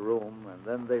out of the room, and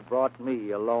then they brought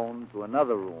me alone to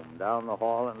another room down the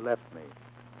hall and left me.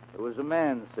 There was a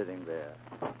man sitting there.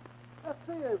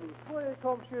 Asseyez-vous. Pourquoi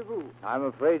comme chez vous? I'm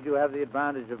afraid you have the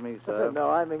advantage of me, sir.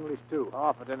 No, I'm English, too.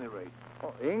 Half at any rate.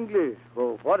 Oh, English?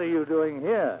 Well, what are you doing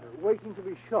here? Waiting to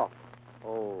be shot.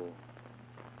 Oh,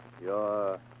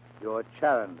 you're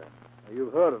Charrington.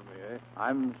 You've heard of me, eh?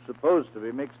 I'm supposed to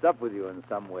be mixed up with you in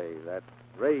some way. That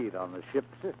raid on the ship.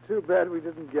 Too bad we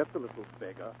didn't get the little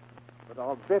beggar. But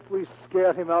I'll bet we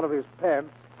scared him out of his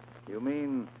pants. You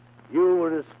mean you were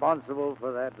responsible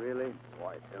for that, really?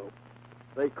 Why, help.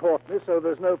 They caught me, so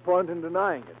there's no point in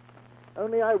denying it.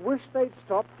 Only I wish they'd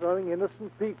stop throwing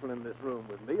innocent people in this room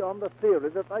with me on the theory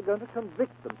that they're going to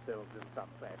convict themselves in some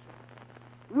fashion.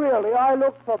 Really, I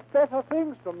look for better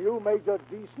things from you, Major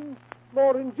Deason.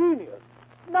 More ingenious.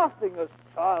 Nothing as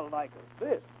childlike as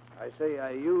this. I say,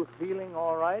 are you feeling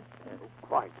all right? Oh,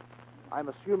 quite. I'm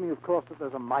assuming, of course, that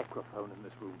there's a microphone in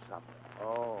this room somewhere.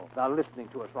 Oh. They're listening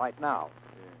to us right now.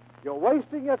 Yeah. You're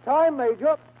wasting your time,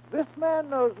 Major. This man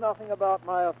knows nothing about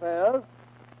my affairs.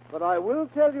 But I will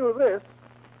tell you this.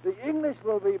 The English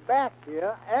will be back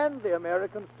here, and the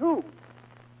Americans, too.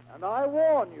 And I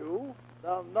warn you,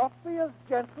 they'll not be as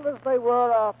gentle as they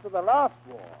were after the last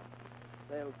war.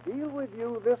 They'll deal with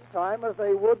you this time as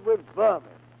they would with vermin.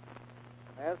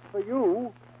 As for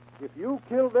you, if you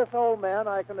kill this old man,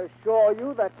 I can assure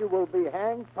you that you will be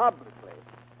hanged publicly,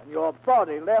 and your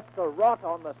body left to rot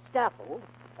on the scaffold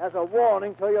as a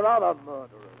warning to your other murderers.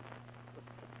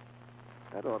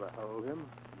 That ought to hold him.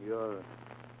 You're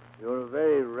a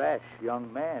very rash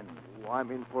young man. Oh,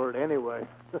 I'm in for it anyway.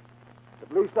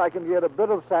 At least I can get a bit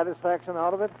of satisfaction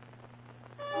out of it.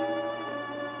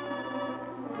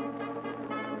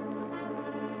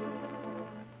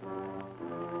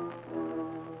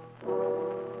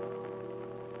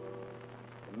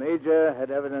 The Major had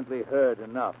evidently heard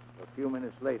enough. A few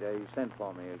minutes later, he sent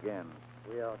for me again.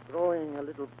 We are growing a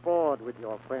little bored with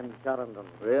your friend Charrington.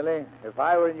 Really? If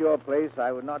I were in your place,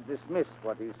 I would not dismiss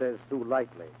what he says too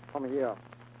lightly. Come here.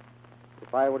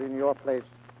 If I were in your place,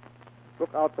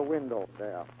 look out the window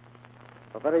there.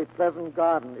 A very pleasant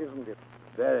garden, isn't it?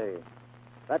 Very.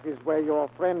 That is where your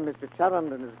friend, Mr.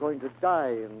 Charrington, is going to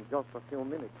die in just a few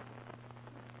minutes.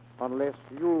 Unless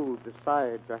you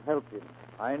decide to help him.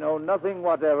 I know nothing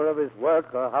whatever of his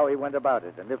work or how he went about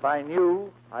it. And if I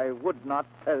knew, I would not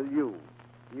tell you.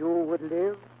 You would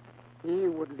live, he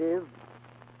would live,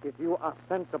 if you are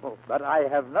sensible. But I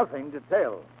have nothing to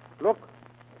tell. Look,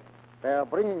 they're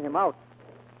bringing him out.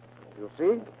 You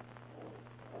see?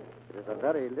 It is a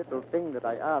very little thing that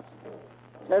I ask.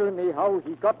 Tell me how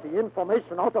he got the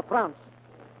information out of France,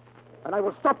 and I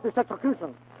will stop this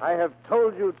execution. I have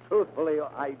told you truthfully,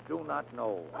 I do not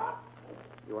know.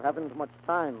 You haven't much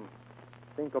time.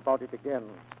 Think about it again.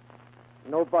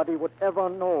 Nobody would ever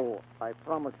know, I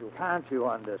promise you. Can't you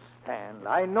understand?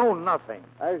 I know nothing.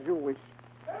 As you wish.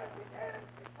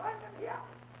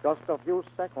 Just a few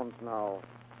seconds now.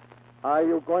 Are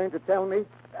you going to tell me?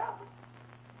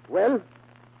 Well?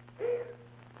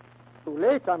 Too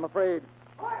late, I'm afraid.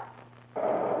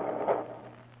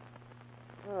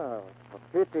 Oh, a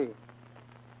pity.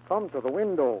 Come to the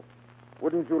window.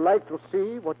 Wouldn't you like to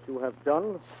see what you have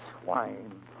done?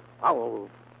 Swine. Foul,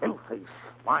 filthy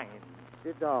swine.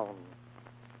 Sit down.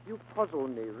 You puzzle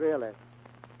me, really.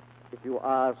 If you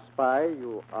are a spy,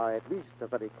 you are at least a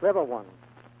very clever one.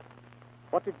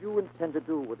 What did you intend to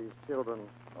do with these children?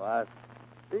 What?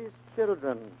 These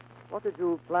children. What did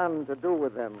you plan to do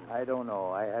with them? I don't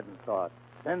know. I hadn't thought.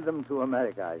 Send them to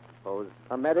America, I suppose.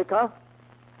 America?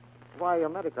 Why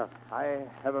America? I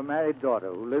have a married daughter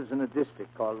who lives in a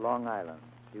district called Long Island.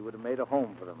 She would have made a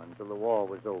home for them until the war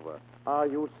was over. Are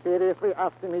you seriously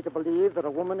asking me to believe that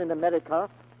a woman in America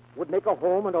would make a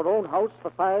home in her own house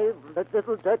for 5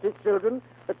 little dirty children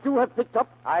that you have picked up?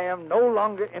 I am no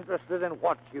longer interested in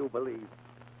what you believe.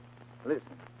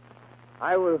 Listen,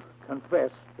 I will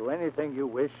confess to anything you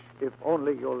wish if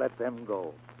only you'll let them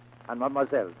go. And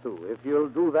Mademoiselle, too. If you'll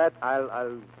do that,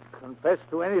 I'll confess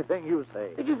to anything you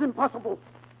say. It is impossible.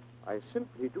 I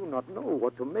simply do not know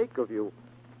what to make of you.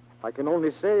 I can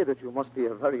only say that you must be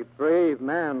a very brave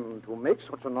man to make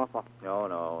such an offer.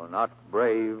 No, not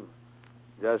brave,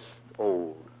 just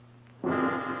old.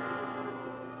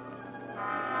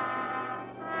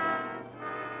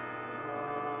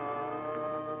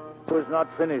 He was not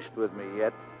finished with me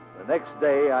yet. The next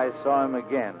day I saw him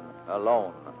again,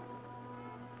 alone.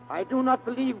 I do not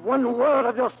believe one word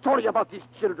of your story about these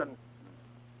children.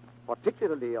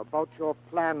 Particularly about your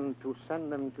plan to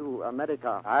send them to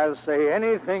America. I'll say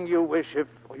anything you wish if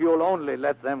you'll only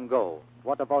let them go.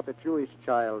 What about the Jewish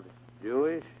child?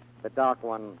 Jewish? The dark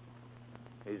one.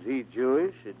 Is he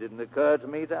Jewish? It didn't occur to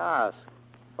me to ask.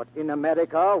 But in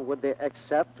America, would they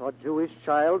accept a Jewish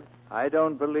child? I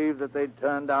don't believe that they'd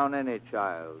turn down any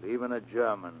child, even a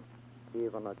German.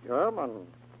 Even a German?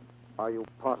 Are you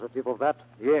positive of that?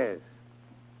 Yes.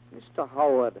 Mr.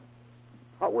 Howard,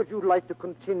 how would you like to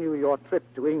continue your trip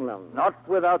to England? Not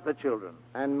without the children.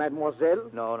 And Mademoiselle?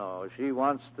 No. She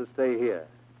wants to stay here.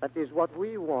 That is what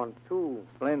we want, too.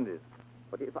 Splendid.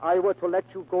 But if I were to let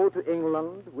you go to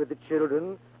England with the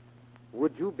children,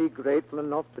 would you be grateful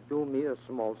enough to do me a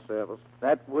small service?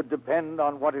 That would depend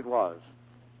on what it was.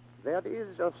 There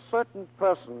is a certain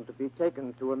person to be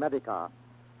taken to America.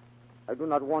 I do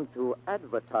not want to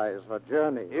advertise her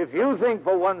journey. If you think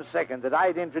for 1 second that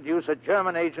I'd introduce a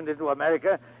German agent into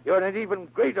America, you're an even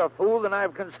greater fool than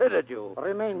I've considered you.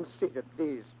 Remain seated,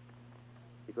 please.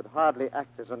 She could hardly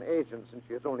act as an agent since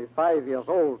she is only 5 years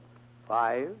old.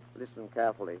 5? Listen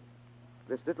carefully.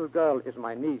 This little girl is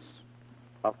my niece.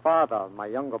 Her father, my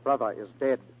younger brother, is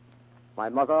dead. My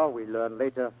mother, we learn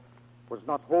later, was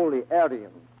not wholly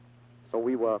Aryan, so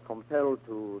we were compelled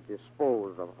to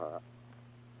dispose of her.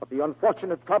 But the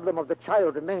unfortunate problem of the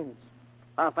child remains.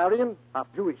 Half Aryan, half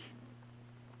Jewish.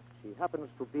 She happens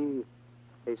to be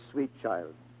a sweet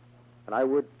child, and I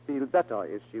would feel better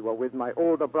if she were with my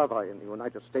older brother in the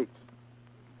United States.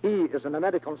 He is an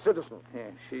American citizen.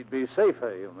 Yeah, she'd be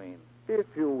safer, you mean? If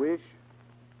you wish.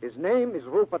 His name is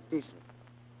Rupert Deason.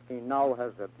 He now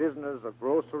has a business, a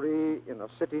grocery, in a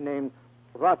city named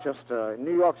Rochester, in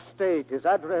New York State. His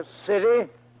address... City?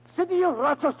 City of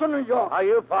Rochester, New York. Are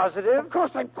you positive? Of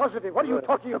course I'm positive. What are you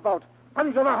talking about?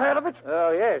 Haven't you ever heard of it?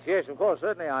 Oh, yes, of course.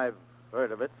 Certainly I've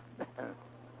heard of it.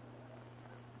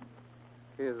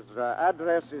 His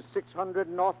address is 600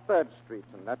 North 3rd Street,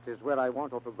 and that is where I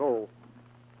want her to go.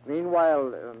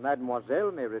 Meanwhile,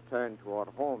 Mademoiselle may return to her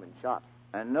home in Chartres.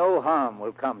 And no harm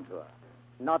will come to her.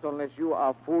 Not unless you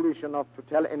are foolish enough to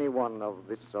tell anyone of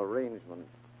this arrangement.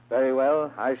 Very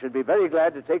well. I should be very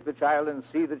glad to take the child and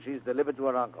see that she's delivered to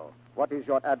her uncle. What is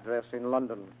your address in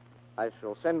London? I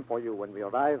shall send for you when we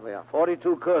arrive there.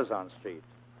 42 Curzon Street.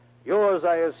 Yours,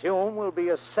 I assume, will be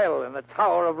a cell in the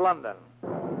Tower of London.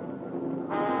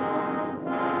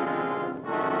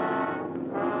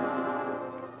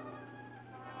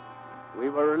 We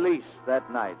were released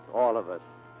that night, all of us.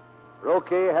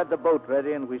 Roquet had the boat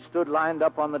ready, and we stood lined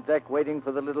up on the deck waiting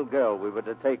for the little girl we were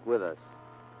to take with us.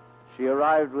 She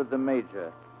arrived with the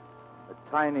Major,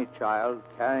 a tiny child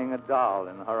carrying a doll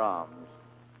in her arms.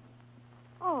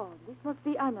 Oh, this must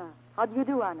be Anna. How do you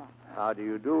do, Anna? How do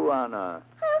you do, Anna?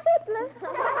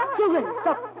 Children,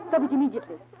 stop. Stop it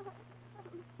immediately.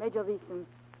 Major Wiesen,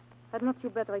 had not you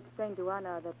better explain to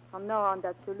Anna that from now on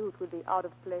that salute will be out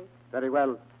of place? Very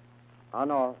well.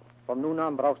 Anna, von nun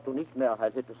an brauchst du nicht mehr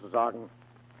Heil Hitler zu sagen.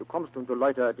 Du kommst unter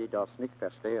Leute, die das nicht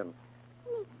verstehen.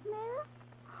 Nicht mehr?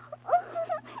 Oh,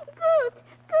 good.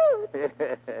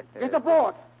 Get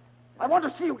aboard. I want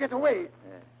to see you get away.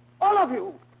 All of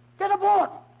you, get aboard.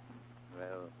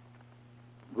 Well,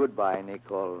 goodbye,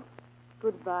 Nicole.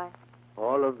 Goodbye.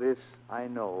 All of this I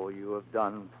know you have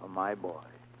done for my boy.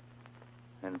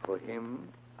 And for him,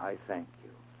 I thank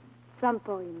you. Some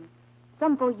for him.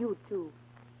 Some for you, too.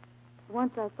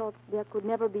 Once I thought there could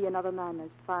never be another man as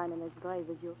fine and as brave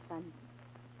as your son.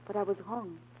 But I was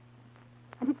wrong.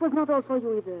 And it was not all for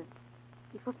you either.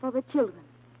 It was for the children.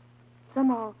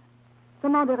 Somehow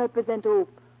they represent hope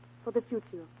for the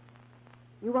future.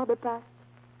 You are the past.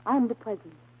 I am the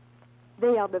present.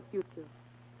 They are the future.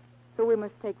 So we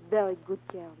must take very good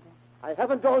care of them. I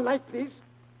haven't all night, please.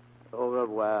 Au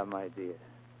revoir, my dear.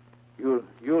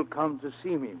 You'll come to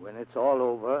see me when it's all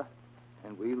over,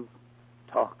 and we'll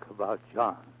talk about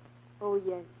John. Oh,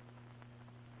 yes.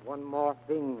 One more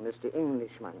thing, Mr.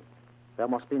 Englishman. There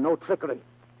must be no trickery.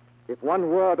 If one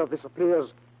word of this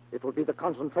appears, it will be the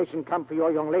concentration camp for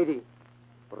your young lady.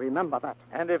 Remember that.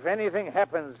 And if anything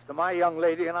happens to my young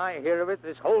lady and I hear of it,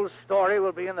 this whole story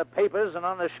will be in the papers and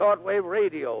on the shortwave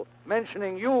radio,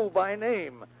 mentioning you by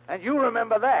name. And you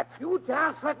remember that. You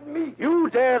dare threaten me? You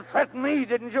dared threaten me,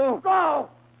 didn't you? Go!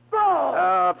 Go!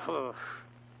 Au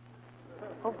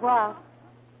revoir.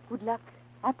 Good luck.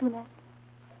 Happiness.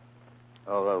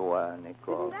 Au revoir,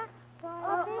 Nicole.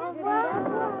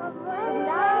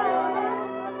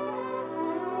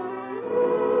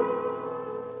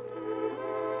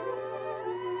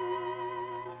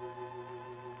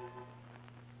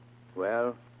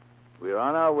 Well, we're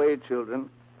on our way, children.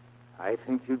 I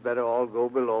think you'd better all go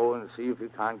below and see if you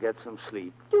can't get some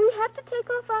sleep. Do we have to take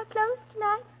off our clothes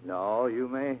tonight? No, you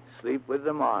may sleep with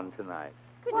them on tonight.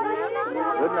 Good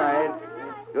night. Good night.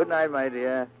 Good night, my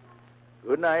dear.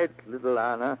 Good night, little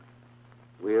Anna.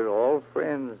 We're all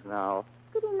friends now.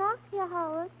 Good enough, Herr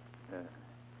Howard.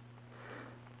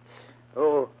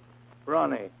 Oh,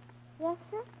 Ronnie. Yes,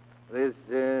 sir? There's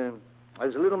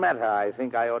a little matter I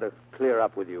think I ought to clear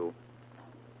up with you.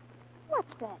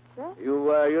 What's that, sir?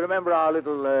 You remember our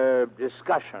little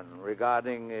discussion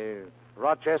regarding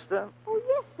Rochester? Oh,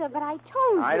 yes, sir, but I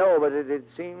told you. I know, but it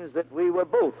seems that we were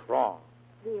both wrong.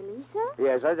 Really, sir?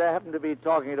 Yes, I happened to be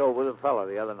talking it over with a fellow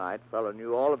the other night. A fellow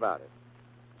knew all about it.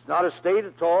 It's not a state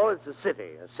at all, it's a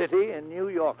city in New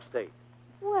York State.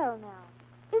 Well, now,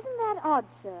 isn't that odd,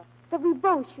 sir, that we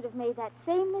both should have made that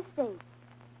same mistake?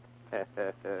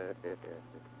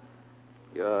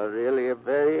 You're really a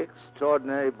very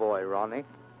extraordinary boy, Ronnie.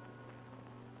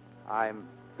 I'm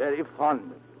very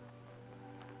fond of you.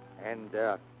 And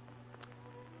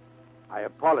I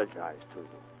apologize to you.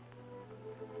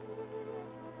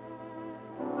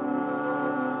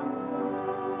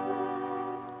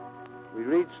 We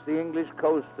reached the English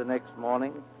coast the next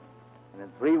morning, and in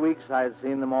 3 weeks I had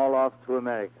seen them all off to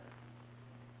America.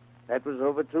 That was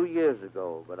over 2 years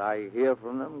ago, but I hear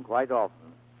from them quite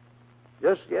often.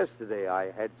 Just yesterday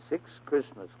I had 6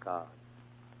 Christmas cards.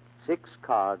 6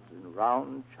 cards in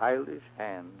round, childish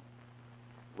hands,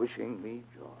 wishing me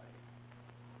joy.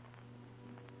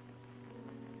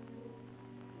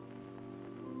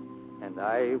 And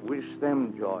I wish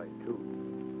them joy, too.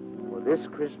 For this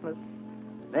Christmas,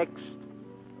 next,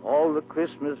 all the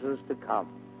Christmases to come.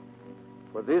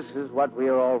 For this is what we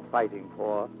are all fighting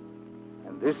for,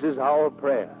 and this is our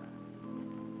prayer,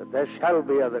 that there shall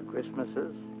be other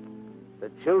Christmases,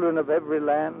 that children of every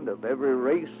land, of every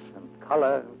race and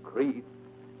color and creed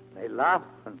may laugh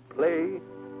and play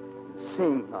and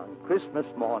sing on Christmas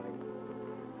morning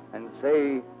and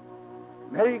say,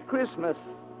 Merry Christmas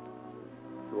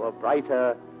to a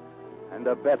brighter and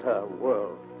a better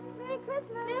world. Merry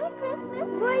Christmas. Merry Christmas.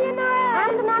 Goeie Noël.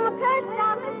 Aangename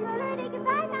kerstdagen.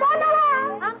 Bon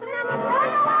Noël. Aangename Bon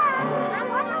Noël. Bon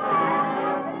Noël.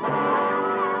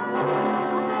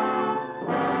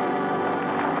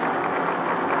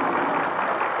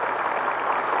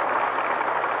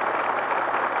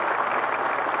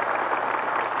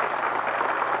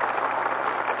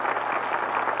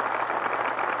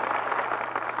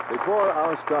 Before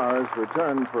our stars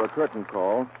return for a curtain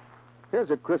call,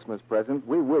 here's a Christmas present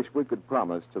we wish we could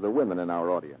promise to the women in our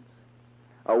audience.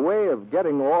 A way of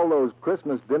getting all those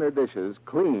Christmas dinner dishes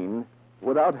clean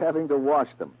without having to wash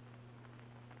them.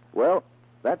 Well,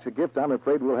 that's a gift I'm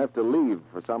afraid we'll have to leave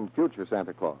for some future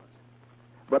Santa Claus.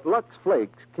 But Lux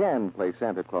Flakes can play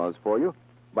Santa Claus for you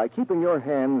by keeping your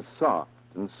hands soft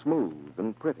and smooth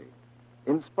and pretty,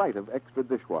 in spite of extra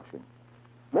dishwashing.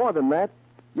 More than that,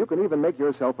 you can even make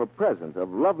yourself a present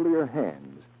of lovelier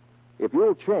hands if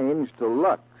you'll change to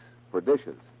Lux for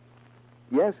dishes.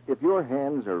 Yes, if your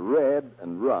hands are red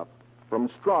and rough from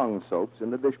strong soaps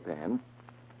in the dishpan,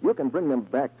 you can bring them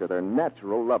back to their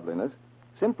natural loveliness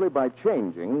simply by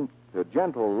changing to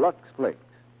gentle Lux Flakes.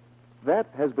 That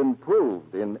has been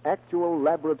proved in actual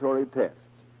laboratory tests,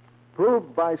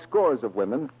 proved by scores of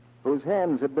women whose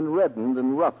hands had been reddened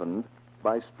and roughened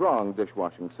by strong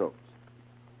dishwashing soaps.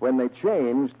 When they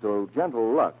changed to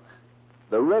gentle Lux,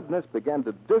 the redness began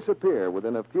to disappear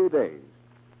within a few days,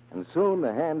 and soon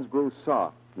the hands grew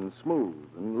soft and smooth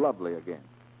and lovely again.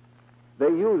 They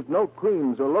used no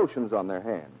creams or lotions on their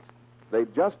hands. They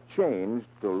just changed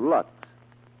to Lux.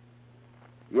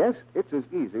 Yes, it's as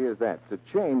easy as that, to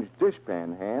change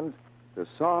dishpan hands to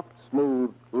soft,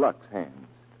 smooth Lux hands.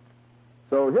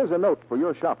 So here's a note for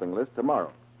your shopping list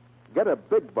tomorrow. Get a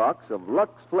big box of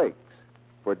Lux Flakes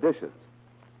for dishes.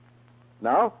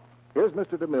 Now, here's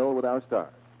Mr. DeMille with our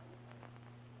stars.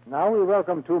 Now we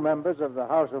welcome 2 members of the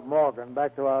House of Morgan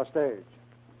back to our stage.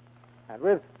 And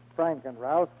with Frank and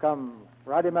Ralph come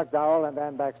Roddy McDowell and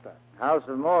Ann Baxter. House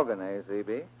of Morgan,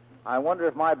 CB? I wonder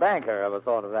if my banker ever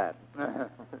thought of that.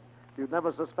 You'd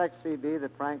never suspect, C.B.,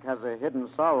 that Frank has a hidden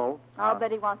sorrow. I'll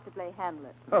bet he wants to play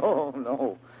Hamlet. Oh,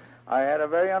 no. I had a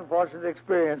very unfortunate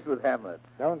experience with Hamlet.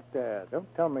 Don't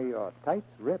tell me your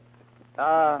tights ripped.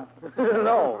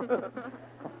 No.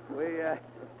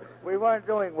 We weren't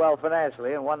doing well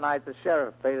financially, and one night the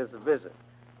sheriff paid us a visit.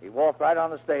 He walked right on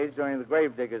the stage during the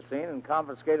gravedigger scene and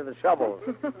confiscated the shovels.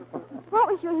 What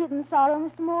was your hidden sorrow,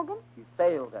 Mr. Morgan? He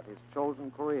failed at his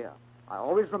chosen career. I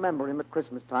always remember him at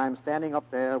Christmas time standing up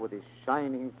there with his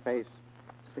shining face,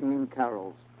 singing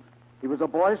carols. He was a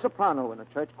boy soprano in a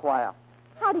church choir.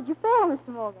 How did you fail, Mr.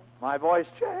 Morgan? My voice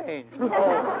changed. And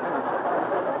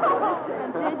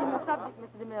changing the subject,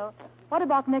 Mr. DeMille, what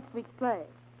about next week's play?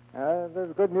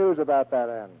 There's good news about that,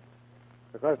 Anne.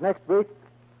 Because next week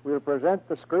we'll present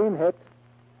the screen hit,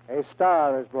 A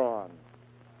Star is Born.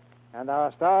 And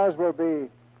our stars will be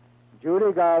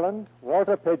Judy Garland,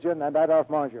 Walter Pidgeon, and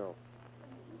Adolphe Menjou.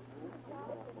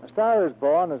 A Star is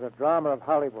Born is a drama of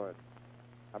Hollywood,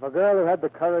 of a girl who had the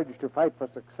courage to fight for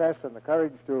success and the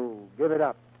courage to give it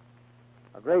up.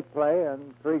 A great play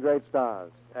and 3 great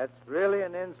stars. That's really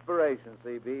an inspiration,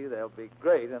 C.B. They'll be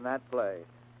great in that play.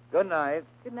 Good night.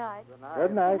 Good night. Good night.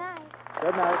 Good night.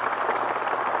 Good night.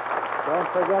 Don't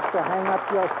forget to hang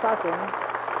up your stocking.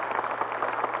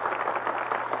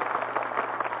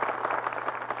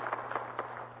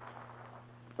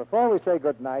 Before we say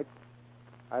good night,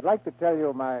 I'd like to tell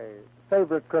you my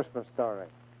favorite Christmas story.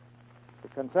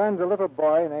 It concerns a little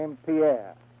boy named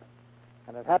Pierre,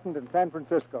 and it happened in San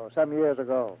Francisco some years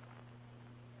ago.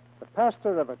 The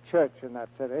pastor of a church in that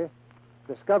city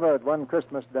discovered one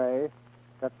Christmas day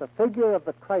that the figure of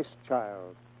the Christ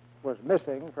child was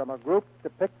missing from a group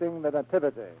depicting the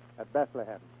Nativity at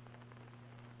Bethlehem.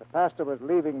 The pastor was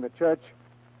leaving the church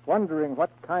wondering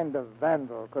what kind of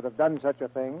vandal could have done such a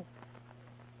thing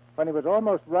when he was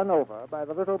almost run over by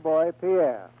the little boy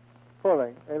Pierre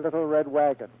pulling a little red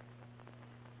wagon.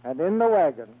 And in the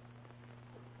wagon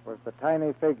was the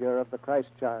tiny figure of the Christ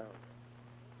child.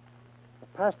 The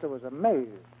pastor was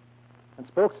amazed and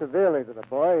spoke severely to the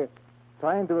boy,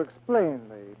 trying to explain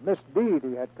the misdeed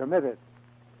he had committed.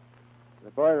 The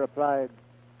boy replied,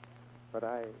 "But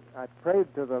I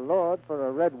prayed to the Lord for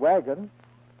a red wagon,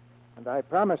 and I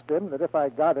promised him that if I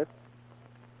got it,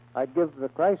 I'd give the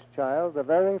Christ child the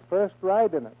very first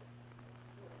ride in it.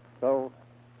 So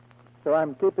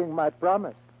I'm keeping my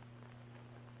promise.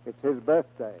 It's his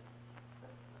birthday."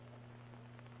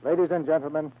 Ladies and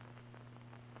gentlemen,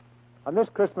 on this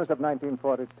Christmas of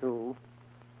 1942,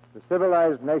 the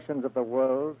civilized nations of the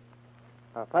world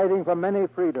are fighting for many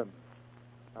freedoms,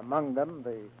 among them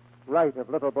the right of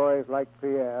little boys like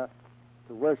Pierre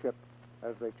to worship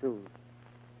as they choose.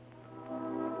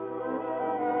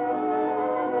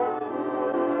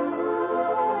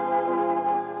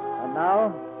 And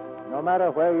now, no matter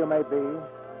where you may be,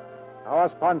 our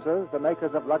sponsors, the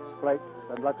makers of Lux Flakes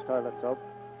and Lux Toilet Soap,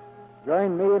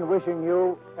 join me in wishing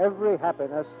you every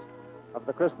happiness of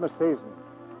the Christmas season.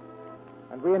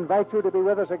 And we invite you to be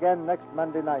with us again next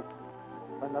Monday night,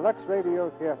 when the Lux Radio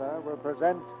Theater will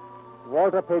present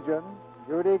Walter Pidgeon,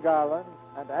 Judy Garland,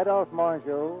 and Adolphe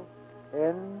Menjou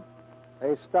in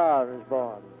A Star is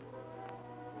Born.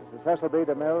 This is Cecil B.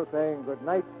 DeMille saying good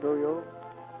night to you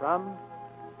from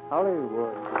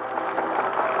Hollywood.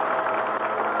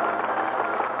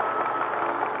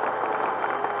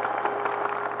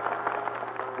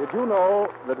 Did you know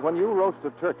that when you roast a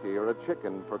turkey or a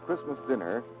chicken for Christmas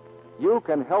dinner, you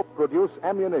can help produce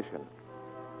ammunition?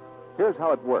 Here's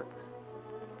how it works.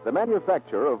 The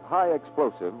manufacture of high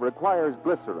explosive requires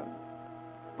glycerin.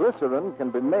 Glycerin can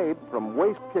be made from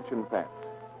waste kitchen fats.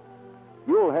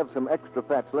 You'll have some extra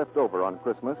fats left over on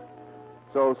Christmas,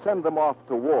 so send them off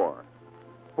to war.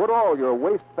 Put all your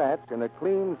waste fats in a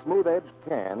clean, smooth-edged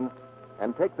can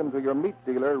and take them to your meat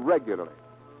dealer regularly.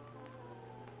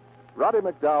 Roddy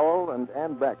McDowell and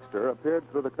Ann Baxter appeared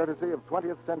through the courtesy of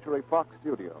 20th Century Fox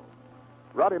Studio.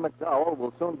 Roddy McDowell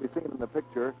will soon be seen in the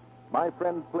picture My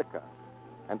Friend Flicka,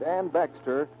 and Ann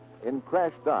Baxter in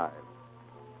Crash Dive.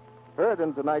 Heard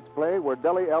in tonight's play were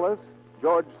Deli Ellis,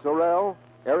 George Sorrell,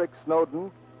 Eric Snowden,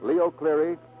 Leo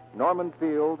Cleary, Norman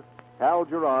Field, Hal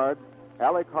Gerard,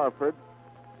 Alec Harford,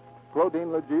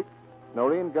 Claudine Legic,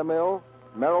 Noreen Gamil,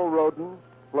 Merrill Roden,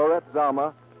 Florette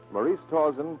Zalma, Maurice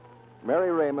Tausen,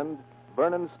 Mary Raymond,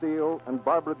 Vernon Steele, and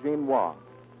Barbara Jean Wong.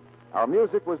 Our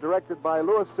music was directed by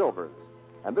Louis Silvers.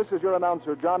 And this is your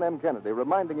announcer, John M. Kennedy,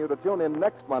 reminding you to tune in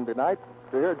next Monday night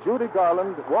to hear Judy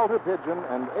Garland, Walter Pidgeon,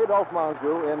 and Adolphe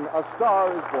Menjou in A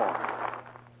Star is Born.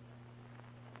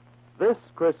 This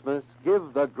Christmas,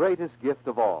 give the greatest gift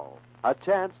of all, a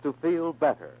chance to feel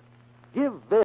better. Give this.